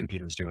whatever that the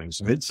computer is doing.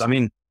 So I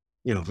mean,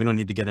 we don't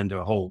need to get into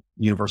a whole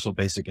universal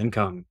basic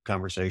income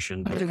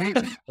conversation,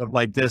 but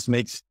like this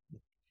makes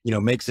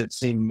it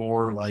seem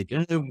more like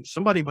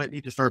somebody might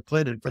need to start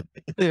planning for.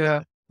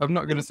 Yeah. I'm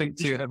not going to think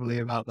too heavily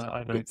about that.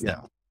 I don't.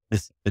 Yeah.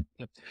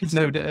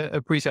 No,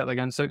 appreciate that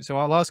again. So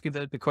I'll ask you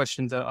the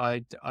question that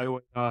I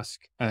always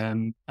ask,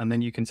 and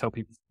then you can tell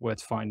people where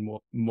to find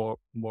more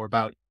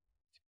about.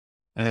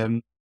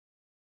 The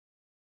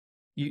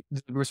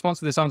response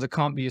to this answer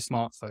can't be a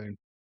smartphone.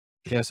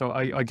 Yeah, so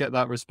I get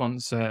that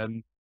response.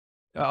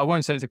 I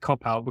won't say it's a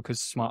cop out because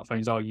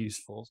smartphones are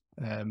useful.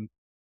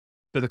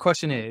 But the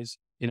question is,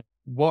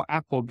 what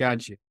app or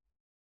gadget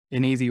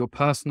in either your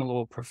personal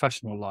or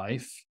professional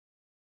life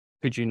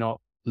could you not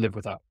live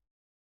without?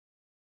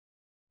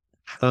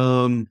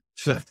 So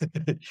if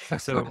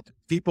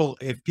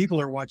people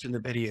are watching the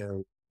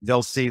video,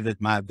 they'll see that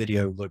my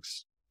video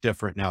looks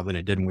different now than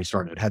it did when we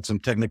started. It had some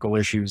technical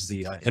issues.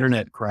 The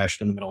internet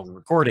crashed in the middle of the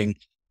recording.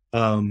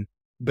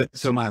 But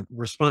so my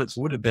response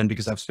would have been,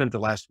 because I've spent the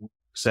last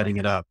setting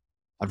it up.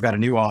 I've got a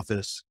new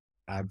office.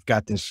 I've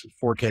got this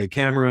 4K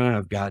camera.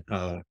 I've got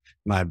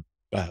my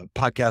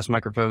podcast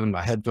microphone,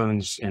 my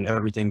headphones, and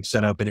everything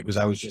set up. And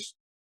I was just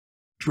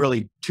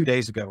really 2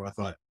 days ago, I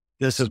thought,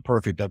 this is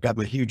perfect. I've got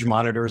my huge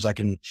monitors. I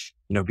can,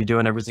 be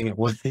doing everything at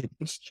once.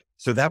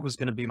 So that was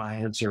going to be my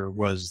answer,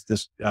 was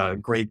this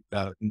great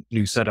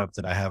new setup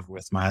that I have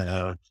with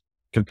my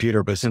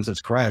computer. But since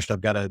it's crashed,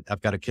 I've got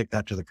to kick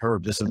that to the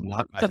curb. This is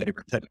not my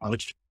favorite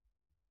technology.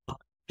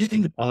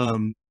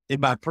 In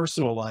my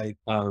personal life,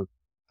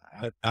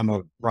 I'm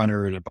a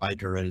runner and a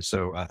biker. And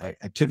so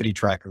activity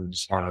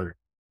trackers are,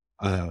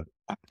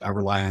 I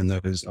rely on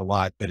those a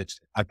lot, but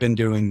I've been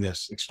doing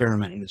this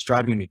experiment and it's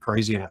driving me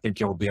crazy. And I think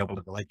you'll be able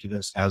to relate to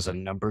this as a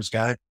numbers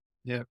guy.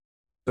 Yeah.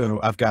 So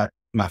I've got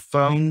my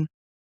phone,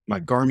 my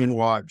Garmin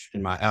watch,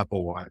 and my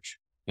Apple Watch,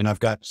 and I've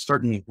got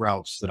certain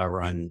routes that I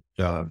run,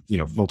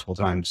 multiple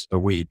times a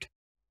week.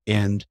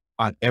 And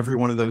on every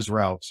one of those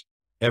routes,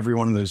 every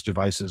one of those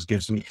devices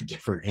gives me a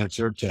different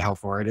answer to how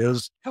far it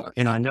is.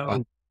 And I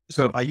know,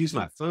 so if I use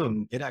my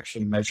phone, it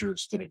actually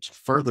measures the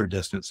further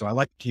distance. So I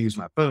like to use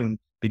my phone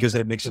because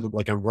it makes it look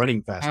like I'm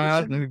running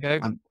faster. There we go.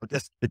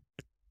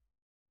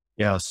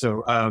 Yeah.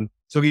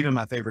 So even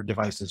my favorite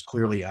devices,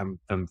 clearly I'm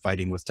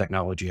fighting with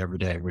technology every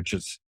day, which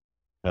is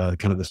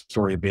kind of the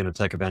story of being a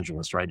tech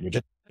evangelist, right?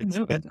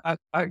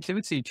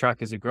 Activity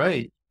trackers are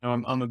great.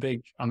 I'm a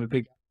big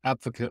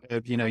advocate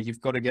of,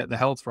 you've got to get the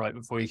health right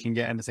before you can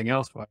get anything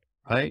else right.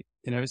 Right.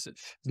 There's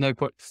no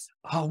point.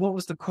 Oh, what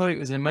was the quote? It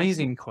was an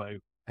amazing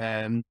quote.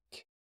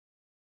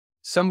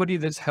 Somebody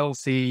that's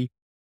healthy,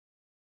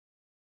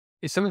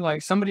 it's something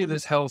like, somebody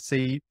that's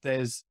healthy,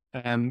 there's,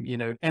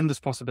 endless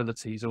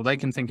possibilities, or they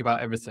can think about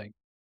everything.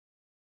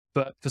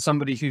 But for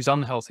somebody who's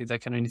unhealthy, they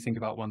can only think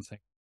about one thing.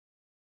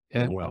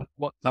 Yeah.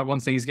 Well, that one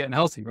thing is getting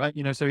healthy, right?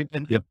 So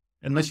yep.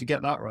 Unless you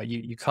get that right,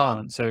 you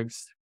can't. So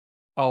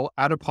I'll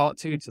add a part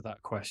 2 to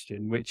that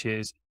question, which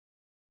is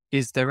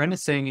there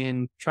anything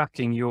in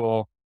tracking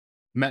your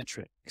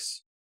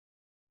metrics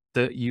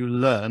that you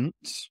learned,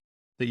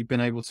 that you've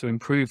been able to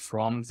improve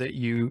from, that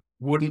you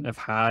wouldn't have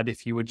had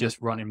if you were just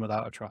running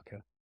without a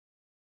tracker?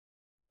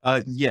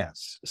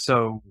 Yes.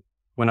 So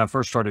when I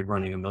first started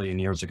running a million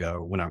years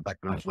ago, when I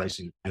was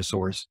racing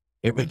dinosaurs,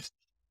 it was,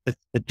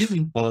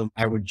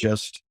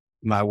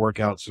 my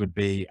workouts would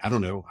be, I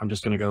don't know, I'm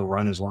just going to go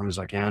run as long as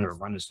I can or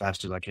run as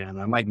fast as I can.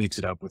 I might mix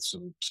it up with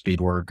some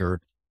speed work or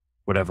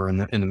whatever in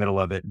the middle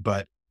of it,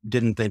 but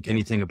didn't think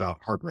anything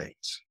about heart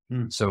rates.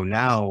 So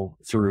now,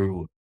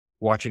 through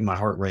watching my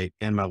heart rate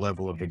and my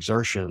level of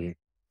exertion,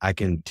 I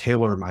can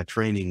tailor my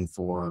training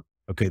for,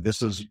 okay,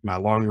 this is my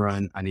long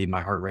run. I need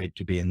my heart rate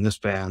to be in this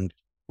band.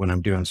 When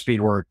I'm doing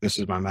speed work, this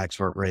is my max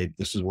heart rate.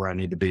 This is where I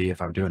need to be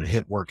if I'm doing a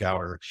HIIT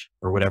workout or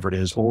whatever it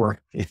is. Or,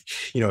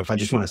 if I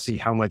just want to see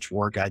how much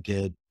work I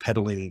did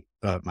pedaling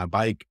my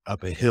bike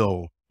up a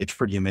hill, it's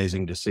pretty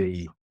amazing to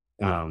see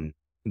because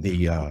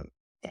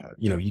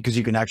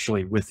you can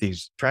actually, with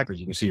these trackers,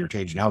 you can see your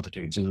change in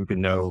altitudes, and you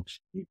can know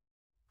you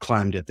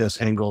climbed at this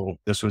angle.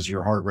 This was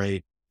your heart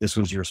rate. This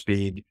was your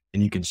speed.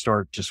 And you can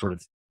start to sort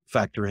of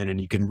factor in,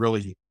 and you can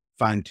really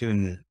fine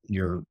tune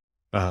your,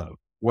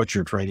 what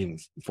you're training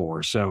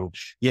for. So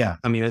yeah,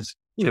 I mean, it's,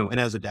 and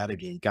as a data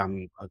geek,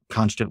 I'm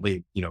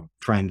constantly,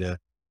 trying to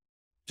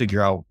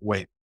figure out,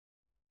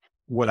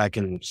 what I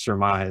can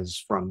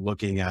surmise from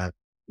looking at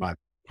my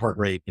heart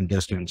rate and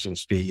distance and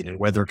speed and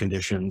weather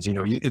conditions.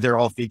 They're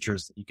all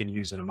features that you can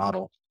use in a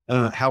model.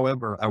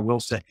 However, I will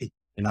say,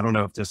 and I don't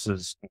know if this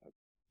is,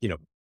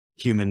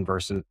 human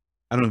versus,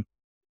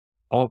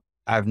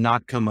 I've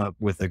not come up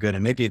with a good,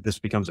 and maybe this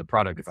becomes a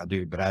product if I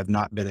do, but I've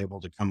not been able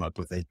to come up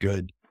with a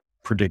good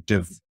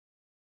predictive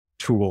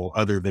tool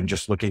other than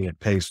just looking at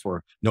pace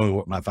for knowing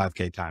what my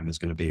 5K time is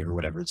going to be or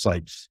whatever. It's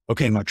like,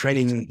 okay, my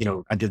training,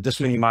 I did this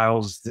many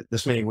miles,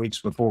 this many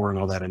weeks before and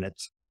all that. And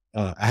it's,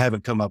 I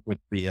haven't come up with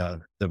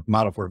the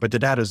model for it, but the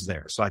data's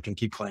there. So I can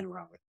keep playing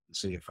around with it and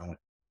see if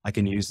I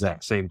can use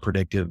that same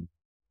predictive,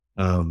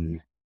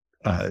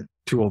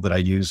 tool that I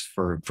use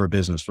for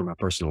business, for my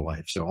personal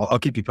life. So I'll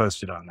keep you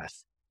posted on that.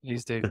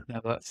 Please do. No,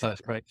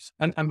 that's great.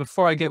 And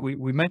before I get, we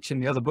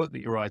mentioned the other book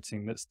that you're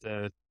writing. That's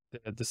the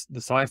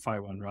sci-fi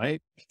one,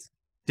 right?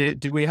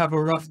 Did we have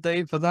a rough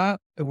date for that?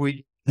 Are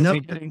we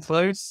getting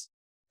close?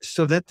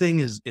 So that thing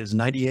is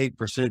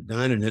 98%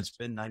 done, and it's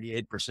been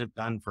 98%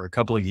 done for a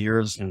couple of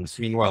years. And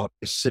meanwhile,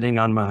 it's sitting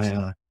on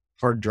my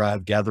hard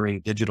drive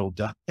gathering digital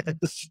data.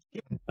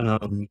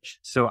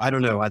 So I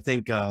don't know. I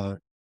think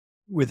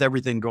with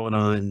everything going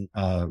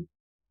on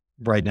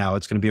right now,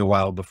 it's going to be a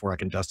while before I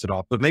can dust it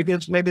off. But maybe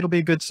it'll be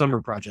a good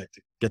summer project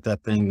to get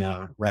that thing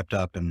wrapped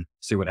up and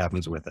see what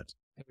happens with it.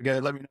 There we go.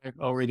 Let me know.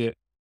 I'll read it.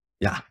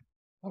 Yeah,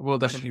 I will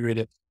definitely read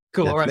it.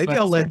 Cool. Yeah, all right. Maybe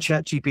I'll let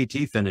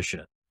ChatGPT finish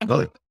it.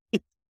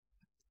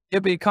 Yeah,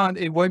 but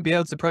it won't be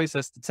able to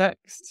process the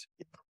text.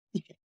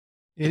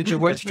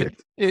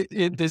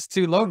 It's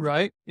too long,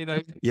 right?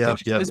 Yeah.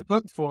 This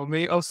book for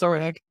me. Oh,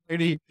 sorry.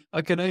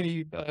 I can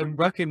only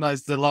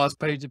recognize the last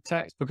page of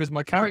text because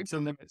my character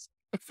limits.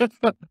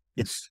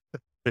 Yes.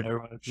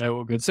 No,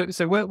 all good.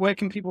 So where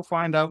can people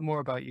find out more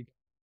about you?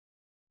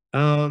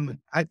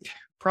 I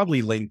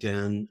probably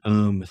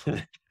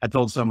LinkedIn. I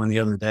told someone the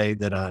other day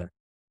that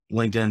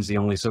LinkedIn's the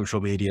only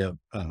social media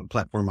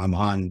platform I'm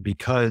on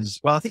because,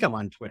 well, I think I'm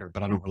on Twitter,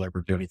 but I don't really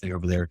ever do anything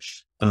over there.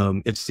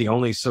 It's the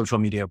only social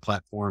media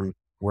platform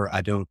where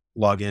I don't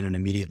log in and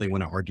immediately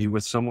want to argue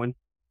with someone.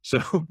 So,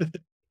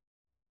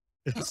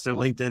 so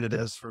LinkedIn it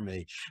is for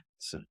me.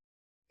 So,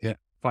 Yeah.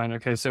 Fine.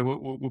 Okay. So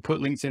we'll put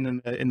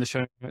LinkedIn in the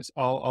show notes.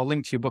 I'll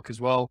link to your book as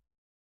well.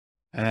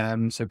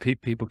 So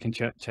people can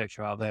check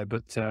you out there.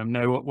 But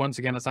no, once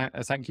again,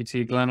 I thank you to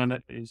you, Glenn. And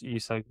you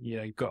say,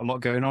 you've got a lot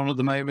going on at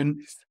the moment.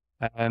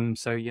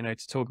 So, to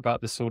talk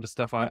about this sort of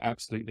stuff, I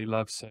absolutely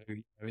love. So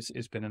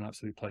it's been an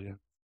absolute pleasure.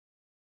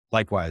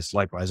 likewise,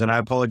 likewise. And I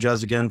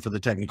apologize again for the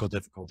technical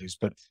difficulties,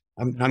 but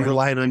I'm No worries.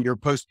 relying on your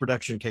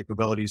post-production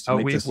capabilities to Oh,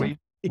 make this.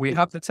 we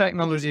have the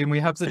technology and we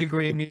have the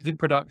degree in music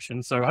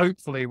production. So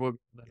hopefully we'll.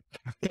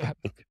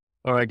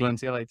 All right, Glenn.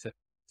 See you later.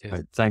 All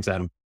right, thanks,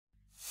 Adam.